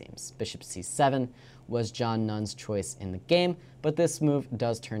rook, it seems. Bishop c7 was John Nunn's choice in the game, but this move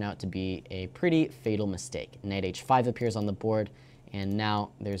does turn out to be a pretty fatal mistake. Knight h5 appears on the board, and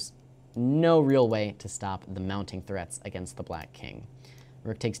now there's no real way to stop the mounting threats against the black king.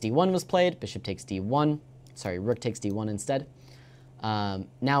 Rook takes d1 was played, bishop takes d1, sorry, rook takes d1 instead.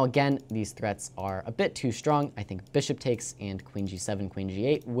 Now again, these threats are a bit too strong. I think bishop takes and queen g7, queen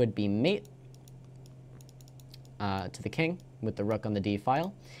g8 would be mate to the king with the rook on the d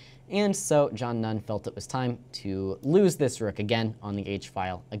file. And so John Nunn felt it was time to lose this rook again on the h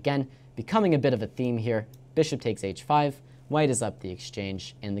file. Again, becoming a bit of a theme here. Bishop takes h5, white is up the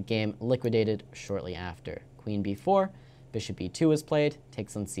exchange, and the game liquidated shortly after. Queen b4, bishop b2 is played,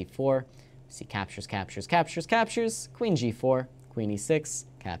 takes on c4, see captures, captures, captures, captures, queen g4, queen e6,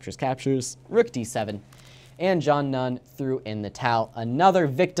 captures, captures, rook d7, and John Nunn threw in the towel. Another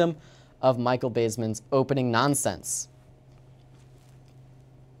victim of Michael Basman's opening nonsense.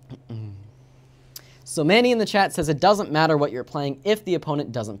 So Manny in the chat says it doesn't matter what you're playing if the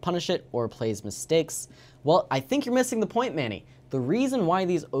opponent doesn't punish it or plays mistakes. Well, I think you're missing the point, Manny. The reason why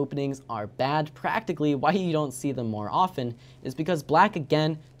these openings are bad, practically why you don't see them more often, is because black,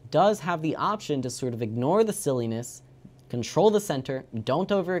 again, does have the option to sort of ignore the silliness, control the center, don't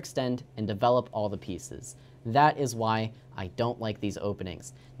overextend, and develop all the pieces. That is why I don't like these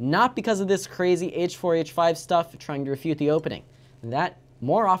openings. Not because of this crazy h4, h5 stuff trying to refute the opening. That,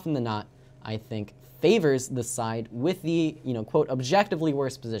 more often than not, I think favors the side with the, quote, objectively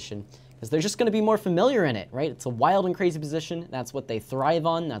worse position, because they're just going to be more familiar in it, right? It's a wild and crazy position. That's what they thrive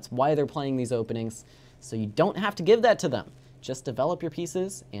on. That's why they're playing these openings. So you don't have to give that to them. Just develop your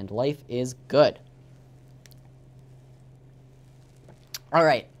pieces, and life is good. All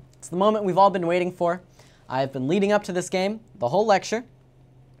right, it's the moment we've all been waiting for. I've been leading up to this game the whole lecture.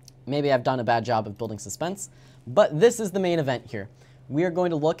 Maybe I've done a bad job of building suspense, but this is the main event here. We are going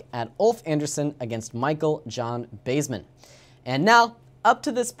to look at Ulf Andersson against Michael John Basman. And now, up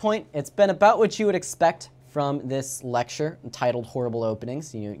to this point, it's been about what you would expect from this lecture titled Horrible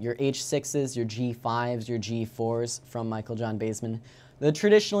Openings. Your H6s, your G5s, your G4s from Michael John Basman. They're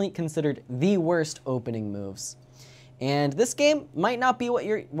traditionally considered the worst opening moves. And this game might not be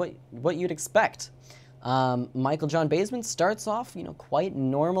what you'd expect. Michael John Basman starts off, quite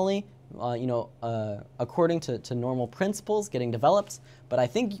normally, according to normal principles, getting developed. But I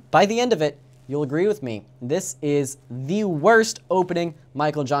think by the end of it, you'll agree with me. This is the worst opening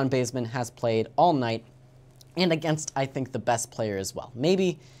Michael John Basman has played all night, and against, I think, the best player as well.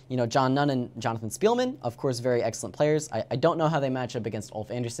 Maybe, John Nunn and Jonathan Speelman, of course, very excellent players. I don't know how they match up against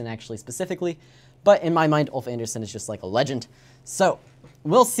Ulf Andersson, actually, specifically. But in my mind, Ulf Andersson is just like a legend. So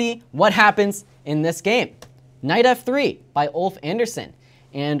we'll see what happens in this game. Knight f3 by Ulf Andersson.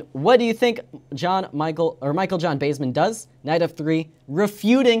 And what do you think Michael John Basman does? Knight f3,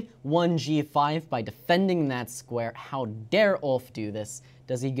 refuting 1g5 by defending that square. How dare Ulf do this?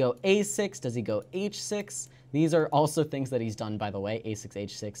 Does he go a6? Does he go h6? These are also things that he's done, by the way. a6,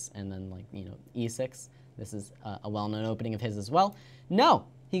 h6, and then e6. This is a well-known opening of his as well. No,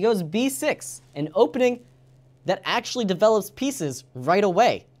 he goes b6, an opening that actually develops pieces right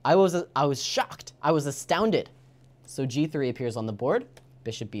away. I was shocked. I was astounded. So g3 appears on the board.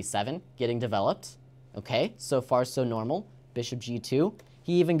 Bishop b7 getting developed. Okay, so far so normal. Bishop g2.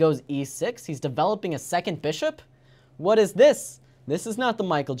 He even goes e6. He's developing a second bishop. What is this? This is not the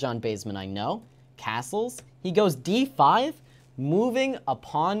Michael John Basman I know. Castles. He goes d5, moving a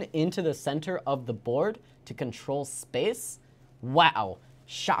pawn into the center of the board to control space. Wow.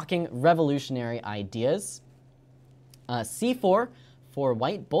 Shocking, revolutionary ideas. c4 for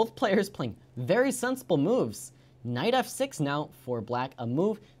white. Both players playing very sensible moves. Knight f6 now for black, a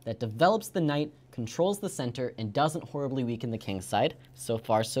move that develops the knight, controls the center, and doesn't horribly weaken the king side. So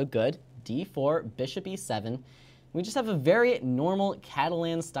far, so good. d4, bishop e7. We just have a very normal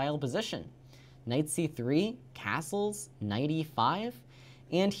Catalan-style position. Knight c3, castles, knight e5.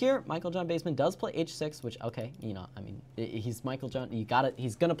 And here, Michael John Basman does play h6, which, okay, he's Michael John.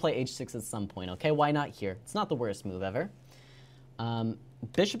 He's going to play h6 at some point, okay? Why not here? It's not the worst move ever.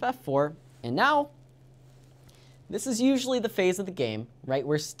 Bishop f4, and now, this is usually the phase of the game, right?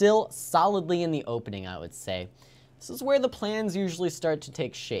 We're still solidly in the opening, I would say. This is where the plans usually start to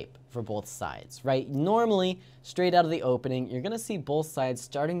take shape for both sides, right? Normally, straight out of the opening, you're going to see both sides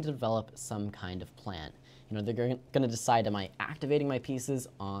starting to develop some kind of plan. They're going to decide, am I activating my pieces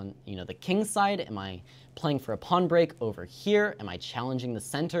on, the king side? Am I playing for a pawn break over here? Am I challenging the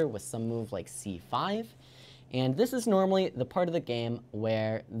center with some move like c5? And this is normally the part of the game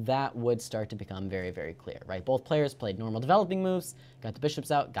where that would start to become very, very clear, right? Both players played normal developing moves, got the bishops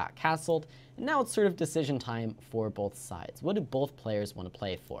out, got castled, and now it's sort of decision time for both sides. What do both players want to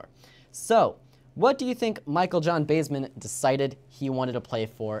play for? So, what do you think Michael John Basman decided he wanted to play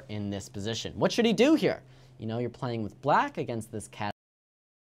for in this position? What should he do here? You're playing with black against this cat.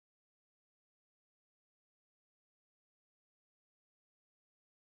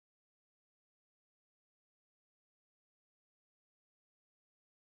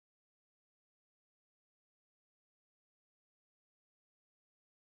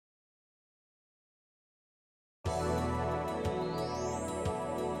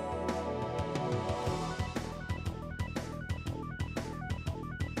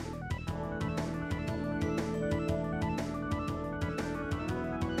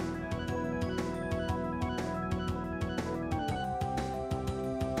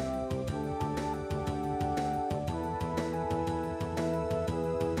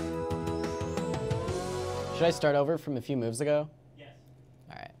 Should I start over from a few moves ago? Yes.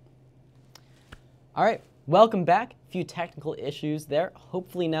 All right. Welcome back. A few technical issues there.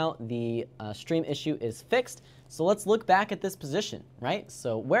 Hopefully now the stream issue is fixed. So let's look back at this position, right?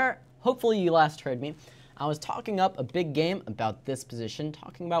 So where hopefully you last heard me, I was talking up a big game about this position,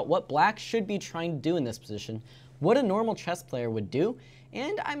 talking about what black should be trying to do in this position, what a normal chess player would do,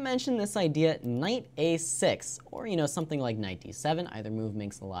 and I mentioned this idea, knight a6, or something like knight d7. Either move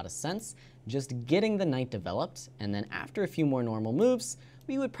makes a lot of sense. Just getting the knight developed, and then after a few more normal moves,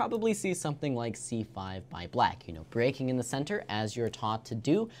 we would probably see something like c5 by black, breaking in the center as you're taught to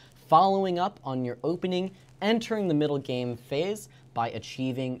do, following up on your opening, entering the middle game phase by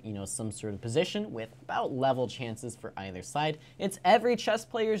achieving, some sort of position with about level chances for either side. It's every chess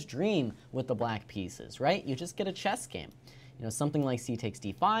player's dream with the black pieces, right? You just get a chess game. Something like c takes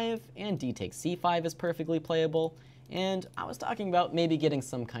d5 and d takes c5 is perfectly playable. And I was talking about maybe getting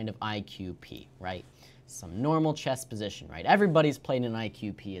some kind of IQP, right? Some normal chess position, right? Everybody's played an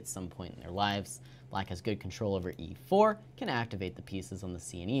IQP at some point in their lives. Black has good control over e4, can activate the pieces on the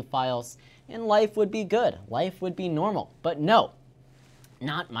c and e files, and life would be good. Life would be normal. But no,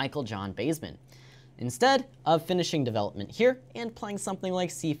 not Michael John Basman. Instead of finishing development here and playing something like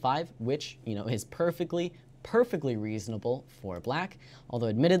c5, which, is perfectly reasonable for black, although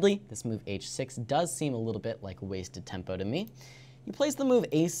admittedly, this move h6 does seem a little bit like a wasted tempo to me. He plays the move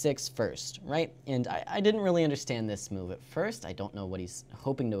a6 first, right? And I didn't really understand this move at first. I don't know what he's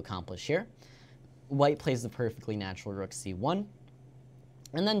hoping to accomplish here. White plays the perfectly natural rook c1,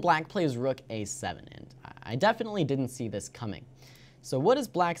 and then black plays rook a7, and I definitely didn't see this coming. So what is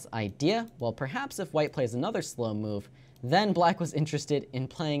black's idea? Well, perhaps if white plays another slow move, then black was interested in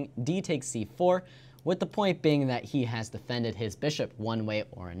playing d takes c4, with the point being that he has defended his bishop one way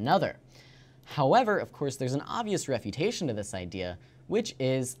or another. However, of course, there's an obvious refutation to this idea, which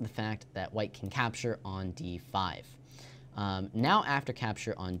is the fact that white can capture on d5. Now, after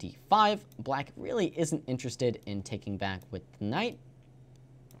capture on d5, black really isn't interested in taking back with the knight,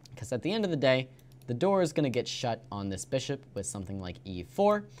 because at the end of the day, the door is going to get shut on this bishop with something like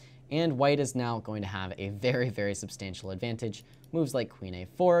e4, and white is now going to have a very, very substantial advantage. Moves like queen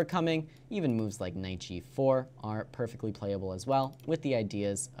a4 are coming, even moves like knight g4 are perfectly playable as well, with the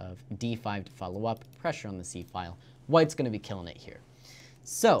ideas of d5 to follow up, pressure on the c file. White's going to be killing it here.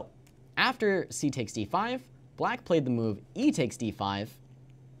 So, after c takes d5, black played the move e takes d5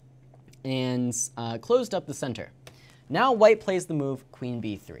 and closed up the center. Now white plays the move queen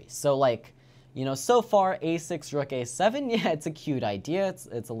b3. So so far a6, rook a7, yeah, it's a cute idea.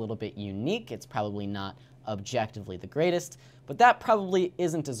 It's a little bit unique. It's probably not objectively the greatest, but that probably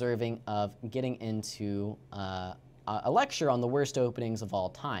isn't deserving of getting into a lecture on the worst openings of all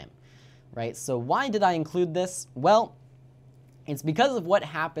time, right? So why did I include this? Well, it's because of what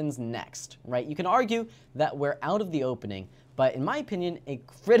happens next, right? You can argue that we're out of the opening, but in my opinion, a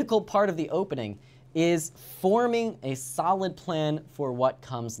critical part of the opening is forming a solid plan for what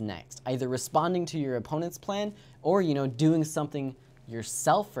comes next, either responding to your opponent's plan or, doing something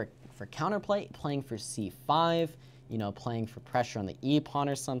yourself for counterplay, playing for c5, playing for pressure on the e pawn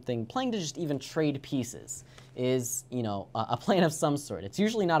or something, playing to just even trade pieces is, a plan of some sort. It's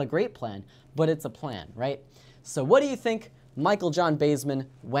usually not a great plan, but it's a plan, right? So what do you think Michael John Basman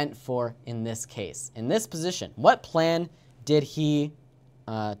went for in this case? In this position, what plan did he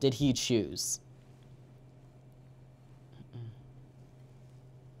choose?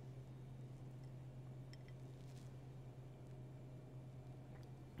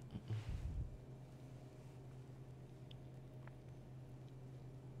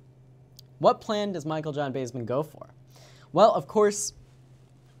 What plan does Michael John Basman go for? Well, of course,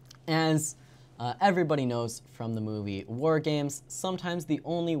 as everybody knows from the movie War Games, sometimes the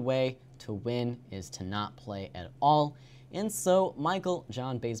only way to win is to not play at all. And so Michael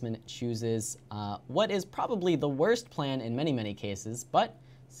John Basman chooses what is probably the worst plan in many, many cases, but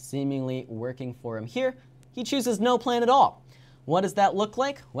seemingly working for him here. He chooses no plan at all. What does that look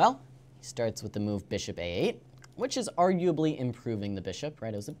like? Well, he starts with the move bishop a8, which is arguably improving the bishop,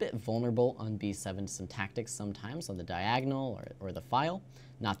 right? It was a bit vulnerable on b7 to some tactics sometimes on the diagonal or the file.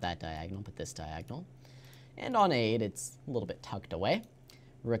 Not that diagonal, but this diagonal. And on a8, it's a little bit tucked away.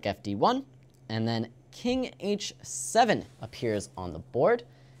 Rook fd1, and then king h7 appears on the board.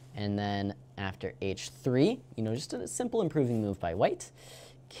 And then after h3, just a simple improving move by white.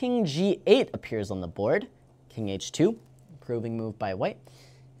 King g8 appears on the board. King h2, improving move by white.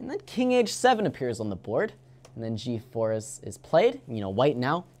 And then king h7 appears on the board. And then g4 is played. White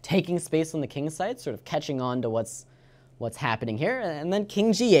now taking space on the king side, sort of catching on to what's happening here. And then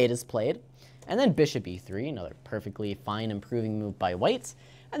king g8 is played. And then bishop e3, another perfectly fine improving move by white.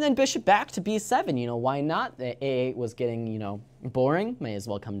 And then bishop back to b7. Why not? The a8 was getting, boring. May as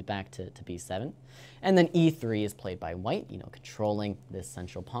well come back to b7. And then e3 is played by white, controlling this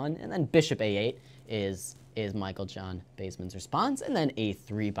central pawn. And then bishop a8 is Michael John Basman's response. And then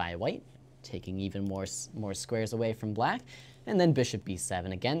a3 by white, taking even more squares away from black, and then bishop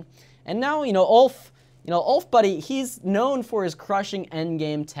b7 again. And now, Ulf, buddy, he's known for his crushing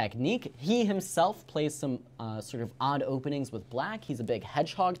endgame technique. He himself plays some sort of odd openings with black. He's a big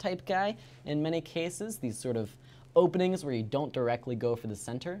hedgehog type guy in many cases. These sort of openings where you don't directly go for the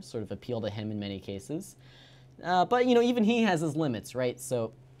center sort of appeal to him in many cases. But, even he has his limits, right?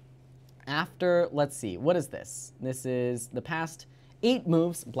 So after, let's see, what is this? This is the past 8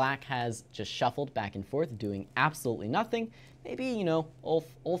 moves. Black has just shuffled back and forth, doing absolutely nothing. Maybe, you know,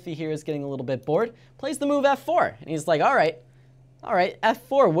 Ulfie here is getting a little bit bored. Plays the move F4, and he's like, all right,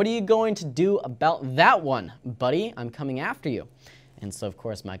 F4, what are you going to do about that one, buddy? I'm coming after you. And so, of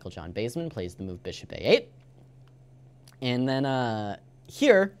course, Michael John Basman plays the move Bishop A8. And then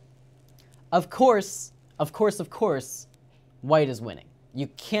here, of course, White is winning. You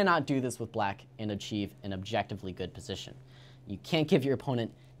cannot do this with Black and achieve an objectively good position. You can't give your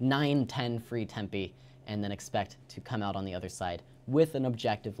opponent 9-10 free tempi and then expect to come out on the other side with an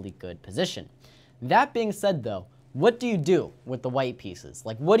objectively good position. That being said, though, what do you do with the white pieces?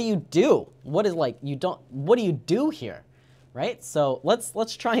 Like, what do you do? What do you do here, right? So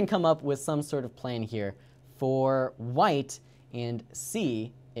let's try and come up with some sort of plan here for White and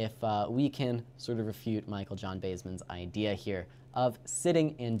see if we can sort of refute Michael John Basman's idea here of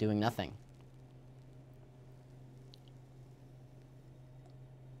sitting and doing nothing.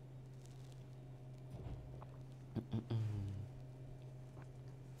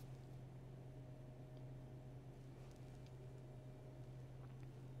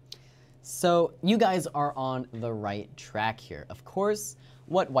 So you guys are on the right track here. Of course,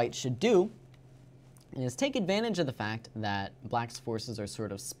 what White should do is take advantage of the fact that Black's forces are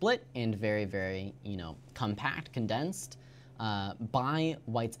sort of split and very, very, you know, compact, condensed by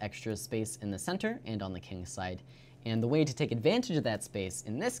White's extra space in the center and on the king's side. And the way to take advantage of that space,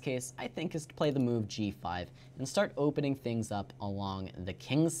 in this case, I think, is to play the move G5 and start opening things up along the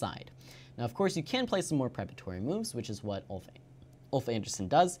king's side. Now, of course, you can play some more preparatory moves, which is what Ulf Andersson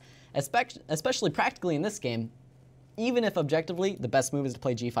does, especially practically in this game. Even if objectively the best move is to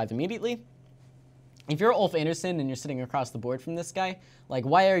play G5 immediately, if you're Ulf Andersson and you're sitting across the board from this guy, like,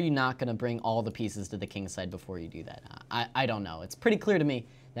 why are you not going to bring all the pieces to the king's side before you do that? I don't know. It's pretty clear to me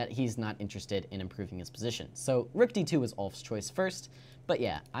that he's not interested in improving his position. So Rook D2 was Ulf's choice first, but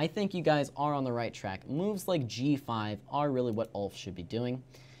yeah, I think you guys are on the right track. Moves like G5 are really what Ulf should be doing.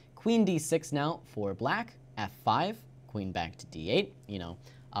 Queen D6 now for Black, F5, Queen back to D8, you know,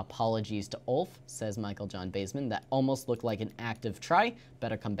 apologies to Ulf, says Michael John Basman. That almost looked like an active try.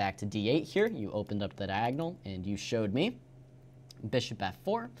 Better come back to D8 here. You opened up the diagonal, and you showed me. Bishop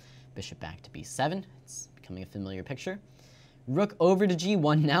F4, Bishop back to B7. It's becoming a familiar picture. Rook over to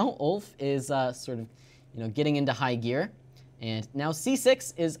G1 now. Ulf is sort of, you know, getting into high gear. And now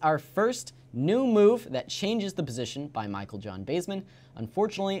C6 is our first new move that changes the position by Michael John Basman.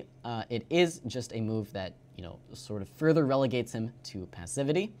 Unfortunately, it is just a move that, you know, sort of further relegates him to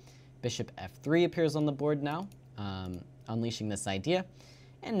passivity. Bishop F3 appears on the board now, unleashing this idea.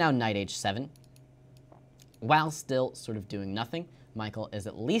 And now Knight H7. While still sort of doing nothing, Michael is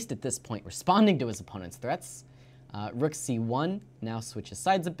at least at this point responding to his opponent's threats. Rook C1 now switches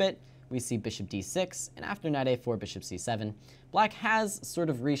sides a bit. We see Bishop D6, and after Knight A4, Bishop C7, Black has sort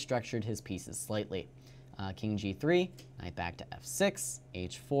of restructured his pieces slightly. King G3, Knight back to F6,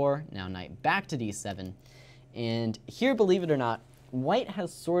 H4, now Knight back to D7. And here, believe it or not, White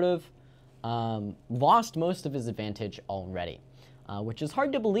has sort of lost most of his advantage already, which is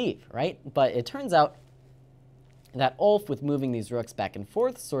hard to believe, right? But it turns out that Ulf, with moving these rooks back and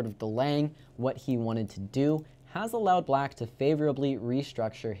forth, sort of delaying what he wanted to do, has allowed Black to favorably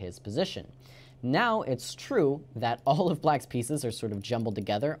restructure his position. Now it's true that all of Black's pieces are sort of jumbled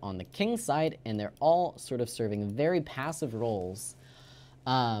together on the king's side, and they're all sort of serving very passive roles.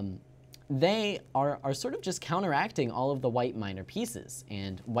 They are sort of just counteracting all of the white minor pieces,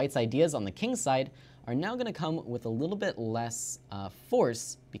 and White's ideas on the king's side are now going to come with a little bit less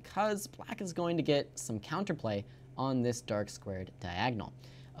force because Black is going to get some counterplay on this dark squared diagonal.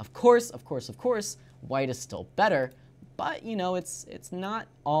 Of course, White is still better, but you know it's not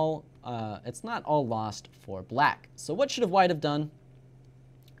all lost for Black. So what should White have done?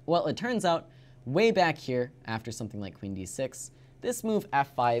 Well, it turns out way back here, after something like Queen D6, this move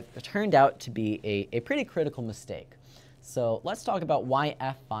F5 turned out to be a pretty critical mistake. So let's talk about why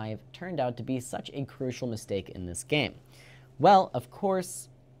F5 turned out to be such a crucial mistake in this game. Well, of course,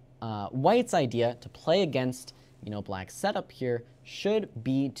 White's idea to play against, you know, Black's setup here should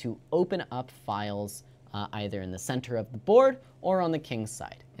be to open up files either in the center of the board or on the king's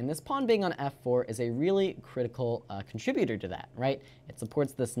side. And this pawn being on F4 is a really critical contributor to that, right? It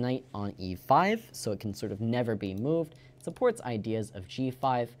supports this knight on E5, so it can sort of never be moved. It supports ideas of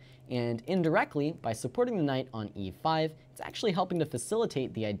G5, and indirectly, by supporting the knight on E5, it's actually helping to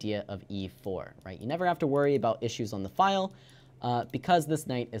facilitate the idea of E4, right? You never have to worry about issues on the file because this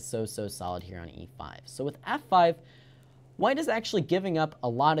knight is so solid here on E5. So with F5, White is actually giving up a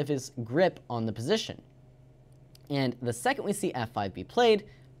lot of his grip on the position. And the second we see F5 be played,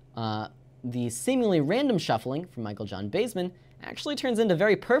 the seemingly random shuffling from Michael John Basman actually turns into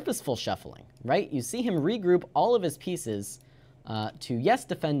very purposeful shuffling, right? You see him regroup all of his pieces to, yes,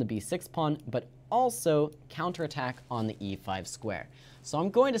 defend the b6 pawn, but also counterattack on the e5 square. So I'm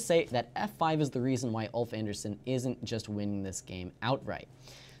going to say that f5 is the reason why Ulf Andersson isn't just winning this game outright.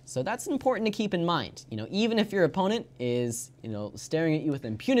 So that's important to keep in mind. Even if your opponent is, staring at you with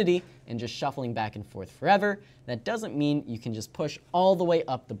impunity and just shuffling back and forth forever, that doesn't mean you can just push all the way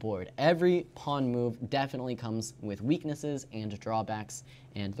up the board. Every pawn move definitely comes with weaknesses and drawbacks.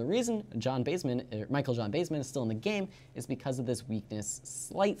 And the reason Michael John Basman is still in the game is because of this weakness,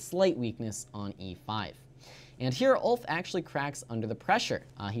 slight weakness on e5. And here Ulf actually cracks under the pressure.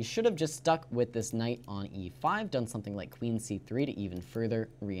 He should have just stuck with this knight on e5, done something like queen c3 to even further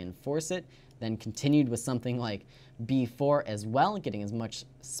reinforce it, then continued with something like b4 as well, getting as much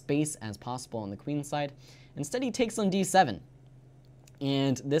space as possible on the queen side. Instead, he takes on d7.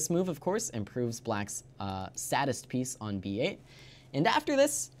 And this move, of course, improves Black's saddest piece on b8. And after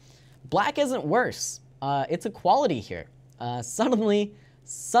this, Black isn't worse. It's equality here.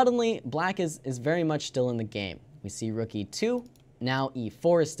 Suddenly, Black is very much still in the game. We see rook e2. Now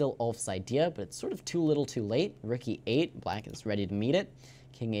e4 is still Ulf's idea, but it's sort of too little too late. Rook e8, Black is ready to meet it.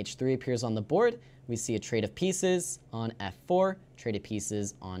 King h3 appears on the board. We see a trade of pieces on f4, trade of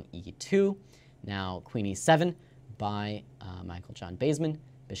pieces on e2. Now queen e7 by Michael John Basman.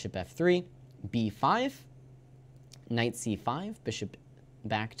 Bishop f3, b5, knight c5, bishop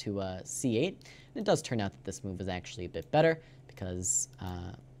back to c8. And it does turn out that this move is actually a bit better, because,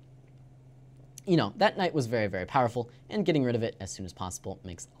 that knight was very, very powerful, and getting rid of it as soon as possible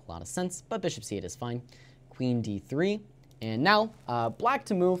makes a lot of sense, but bishop c8 is fine. Queen d3, and now Black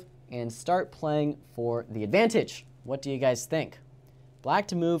to move and start playing for the advantage. What do you guys think? Black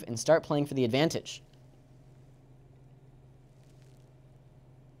to move and start playing for the advantage.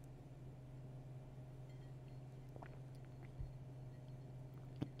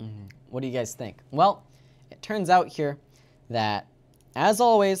 What do you guys think? Well, it turns out here that, as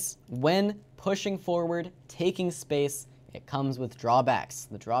always, when pushing forward, taking space, it comes with drawbacks.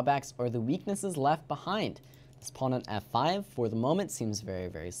 The drawbacks are the weaknesses left behind. This pawn on f5, for the moment, seems very,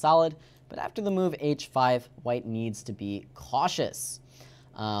 very solid, but after the move h5, White needs to be cautious.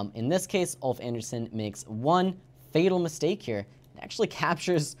 In this case, Ulf Andersson makes one fatal mistake here. It actually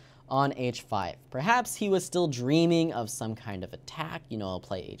captures on h5. Perhaps he was still dreaming of some kind of attack, I'll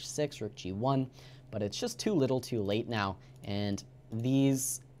play h6, rook g1, but it's just too little too late now, and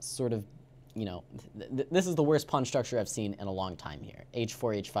these sort of, this is the worst pawn structure I've seen in a long time here.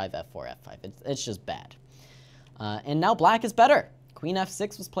 h4, h5, f4, f5. It's just bad. And now Black is better. Queen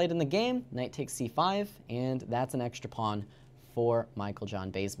f6 was played in the game, knight takes c5, and that's an extra pawn for Michael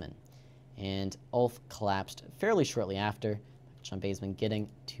John Basman. And Ulf collapsed fairly shortly after. John Basman getting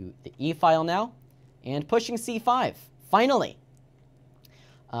to the e-file now, and pushing c5, finally.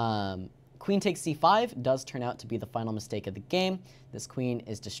 Queen takes c5 does turn out to be the final mistake of the game. This queen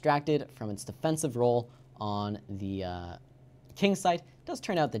is distracted from its defensive role on the king side. It does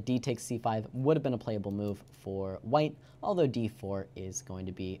turn out that d takes c5 would have been a playable move for White, although d4 is going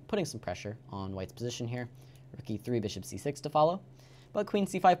to be putting some pressure on White's position here. Rook e3, bishop c6 to follow. But queen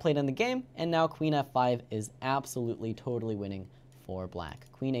c5 played in the game, and now queen f5 is absolutely, totally winning for Black.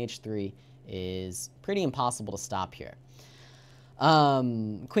 Queen h3 is pretty impossible to stop here.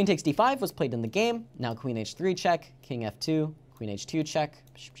 Queen takes d5 was played in the game. Now queen h3 check, king f2, queen h2 check,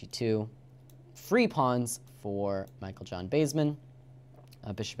 bishop g2. Free pawns for Michael John Basman.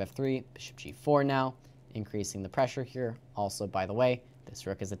 Bishop f3, bishop g4 now, increasing the pressure here. Also, by the way, this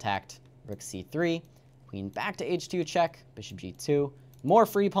rook is attacked. Rook c3, queen back to h2 check, bishop g2. More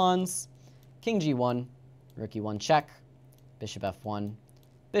free pawns, king g1, rook e1 check, bishop f1,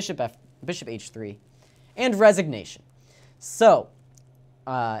 bishop h3, and resignation. So,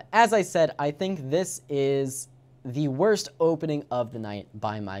 as I said, I think this is the worst opening of the night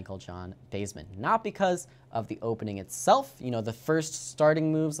by Michael John Basman. Not because of the opening itself. The first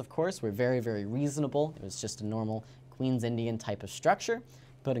starting moves, of course, were very, very reasonable. It was just a normal Queen's Indian type of structure,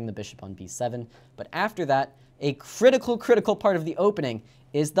 putting the bishop on b7. But after that, a critical part of the opening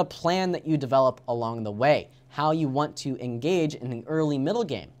is the plan that you develop along the way, how you want to engage in the early middle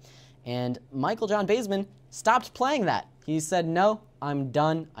game. And Michael John Basman stopped playing that. He said, no, I'm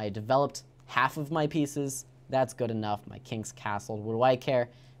done. I developed half of my pieces. That's good enough. My king's castled. What do I care?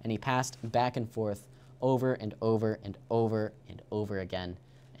 And he passed back and forth over and over and over and over again,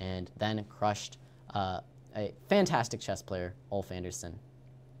 and then crushed a fantastic chess player, Ulf Andersson.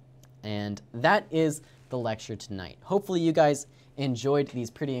 And that is the lecture tonight. Hopefully you guys enjoyed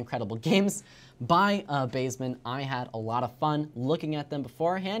these pretty incredible games by Basman. I had a lot of fun looking at them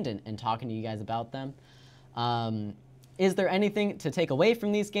beforehand and talking to you guys about them. Is there anything to take away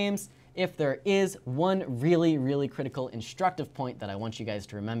from these games? If there is one really, really critical instructive point that I want you guys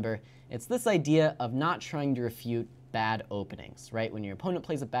to remember, it's this idea of not trying to refute bad openings, right? When your opponent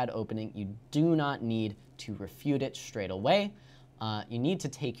plays a bad opening, you do not need to refute it straight away. You need to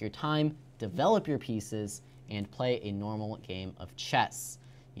take your time, develop your pieces, and play a normal game of chess.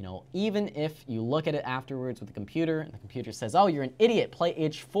 You know, even if you look at it afterwards with the computer and the computer says, oh, you're an idiot, play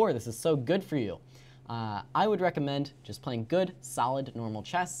h4, this is so good for you. I would recommend just playing good, solid, normal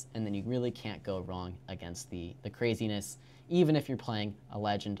chess, and then you really can't go wrong against the craziness, even if you're playing a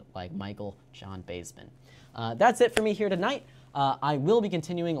legend like Michael John Basman. That's it for me here tonight. I will be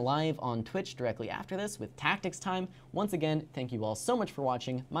continuing live on Twitch directly after this with Tactics Time. Once again, thank you all so much for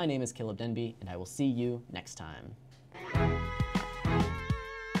watching. My name is Caleb Denby, and I will see you next time.